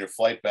headphones on your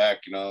flight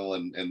back, you know,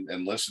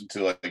 and listen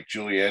to like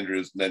Julie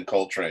Andrews and then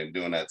Coltrane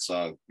doing that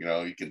song. You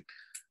know, you can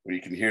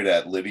hear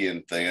that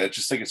Lydian thing. I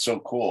just think it's so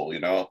cool, you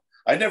know.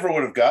 I never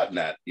would have gotten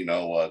that, you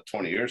know,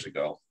 20 years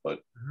ago, but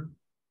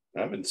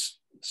I've been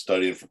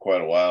studying for quite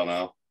a while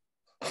now.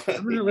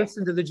 I'm going to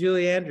listen to the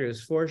Julie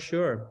Andrews for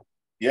sure.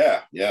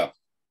 Yeah, yeah.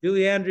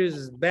 Julie Andrews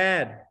is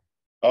bad.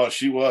 Oh,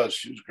 she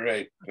was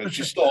great. And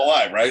she's still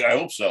alive, right? I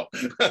hope so.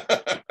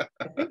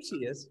 I think she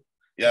is.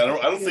 Yeah, I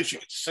don't think she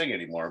could sing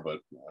anymore, but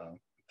I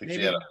think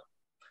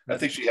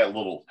she had a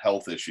little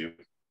health issue.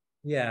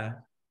 Yeah,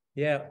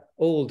 yeah,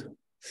 old.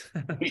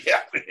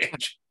 Yeah.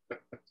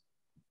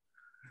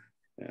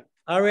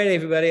 All right,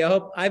 everybody. I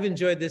hope I've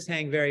enjoyed this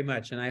hang very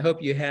much, and I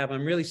hope you have.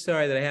 I'm really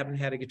sorry that I haven't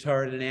had a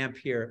guitar and an amp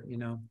here. You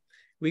know,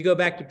 we go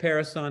back to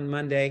Paris on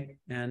Monday,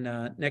 and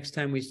next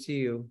time we see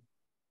you.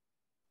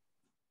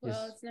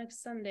 Well, it's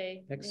next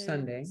Sunday. Next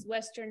Sunday. It's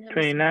Western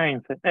Hemisphere.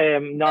 29th.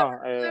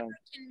 Whoever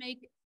can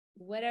make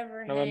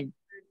whatever hang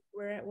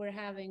we're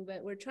having,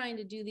 but we're trying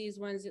to do these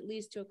ones at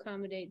least to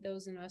accommodate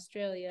those in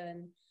Australia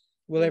and.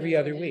 Well, every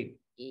other week.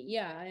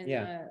 Yeah,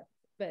 and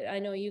but I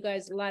know you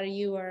guys. A lot of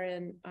you are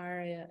in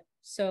our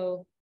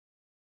so.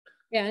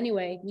 Yeah.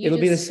 Anyway, It'll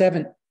be the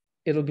 7th.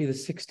 It'll be the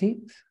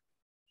 16th.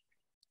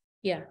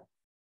 Yeah.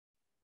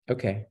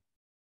 Okay.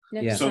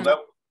 Next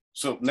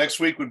So next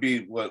week would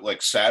be what,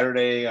 like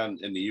Saturday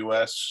in the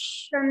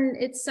U.S.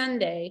 It's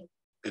Sunday.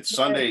 It's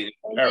Sunday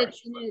in Paris.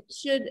 It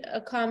should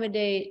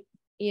accommodate.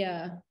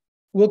 Yeah.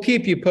 We'll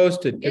keep you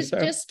posted.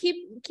 Just keep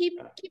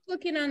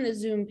looking on the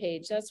Zoom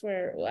page. That's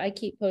where I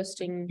keep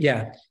posting.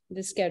 Yeah.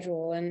 The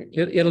schedule, and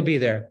it'll be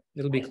there.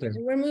 It'll be clear.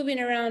 We're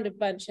moving around a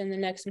bunch in the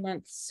next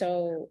month,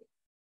 so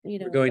you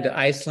know. We're going to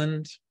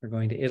Iceland. We're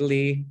going to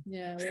Italy.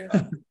 Yeah.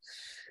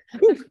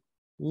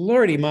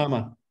 Lordy,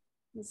 mama.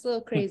 It's a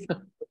little crazy.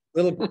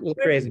 little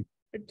crazy.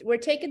 We're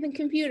taking the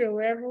computer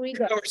wherever we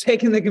go. We're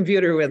taking the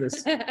computer with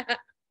us.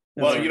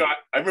 Well, you know,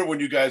 I remember when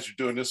you guys were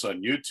doing this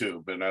on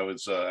YouTube, and I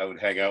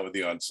would hang out with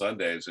you on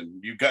Sundays,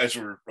 and you guys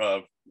were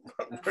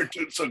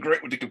doing so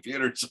great with the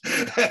computers.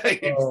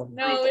 No,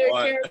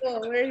 we're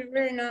terrible.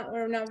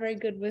 We're not very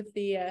good with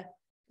the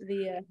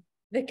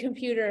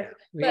computer.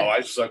 Oh,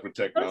 I suck with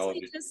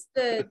technology. Just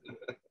the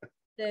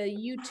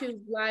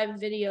YouTube live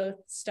video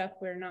stuff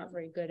we're not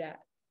very good at.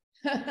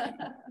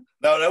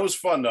 No, that was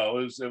fun though.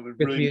 It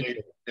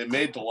really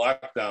made the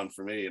lockdown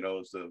for me. You know,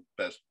 it was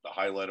the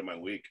highlight of my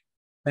week.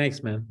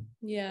 Thanks, man.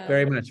 Yeah,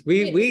 very much.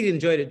 We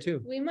enjoyed it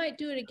too. We might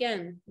do it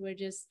again. We're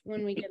just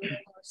when we get a little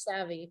more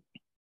savvy.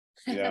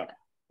 Yeah.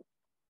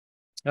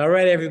 All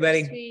right,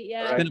 everybody. Sweet,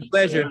 yeah. It's been a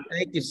pleasure.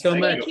 Thank you so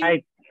much.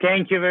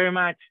 Thank you very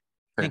much.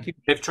 Thank you.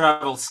 Safe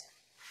travels.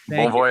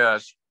 Bon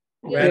voyage.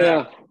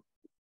 Yeah.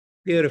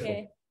 Beautiful.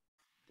 Okay.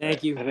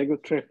 Thank you. Have a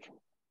good trip.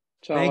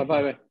 Ciao. Bye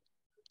bye.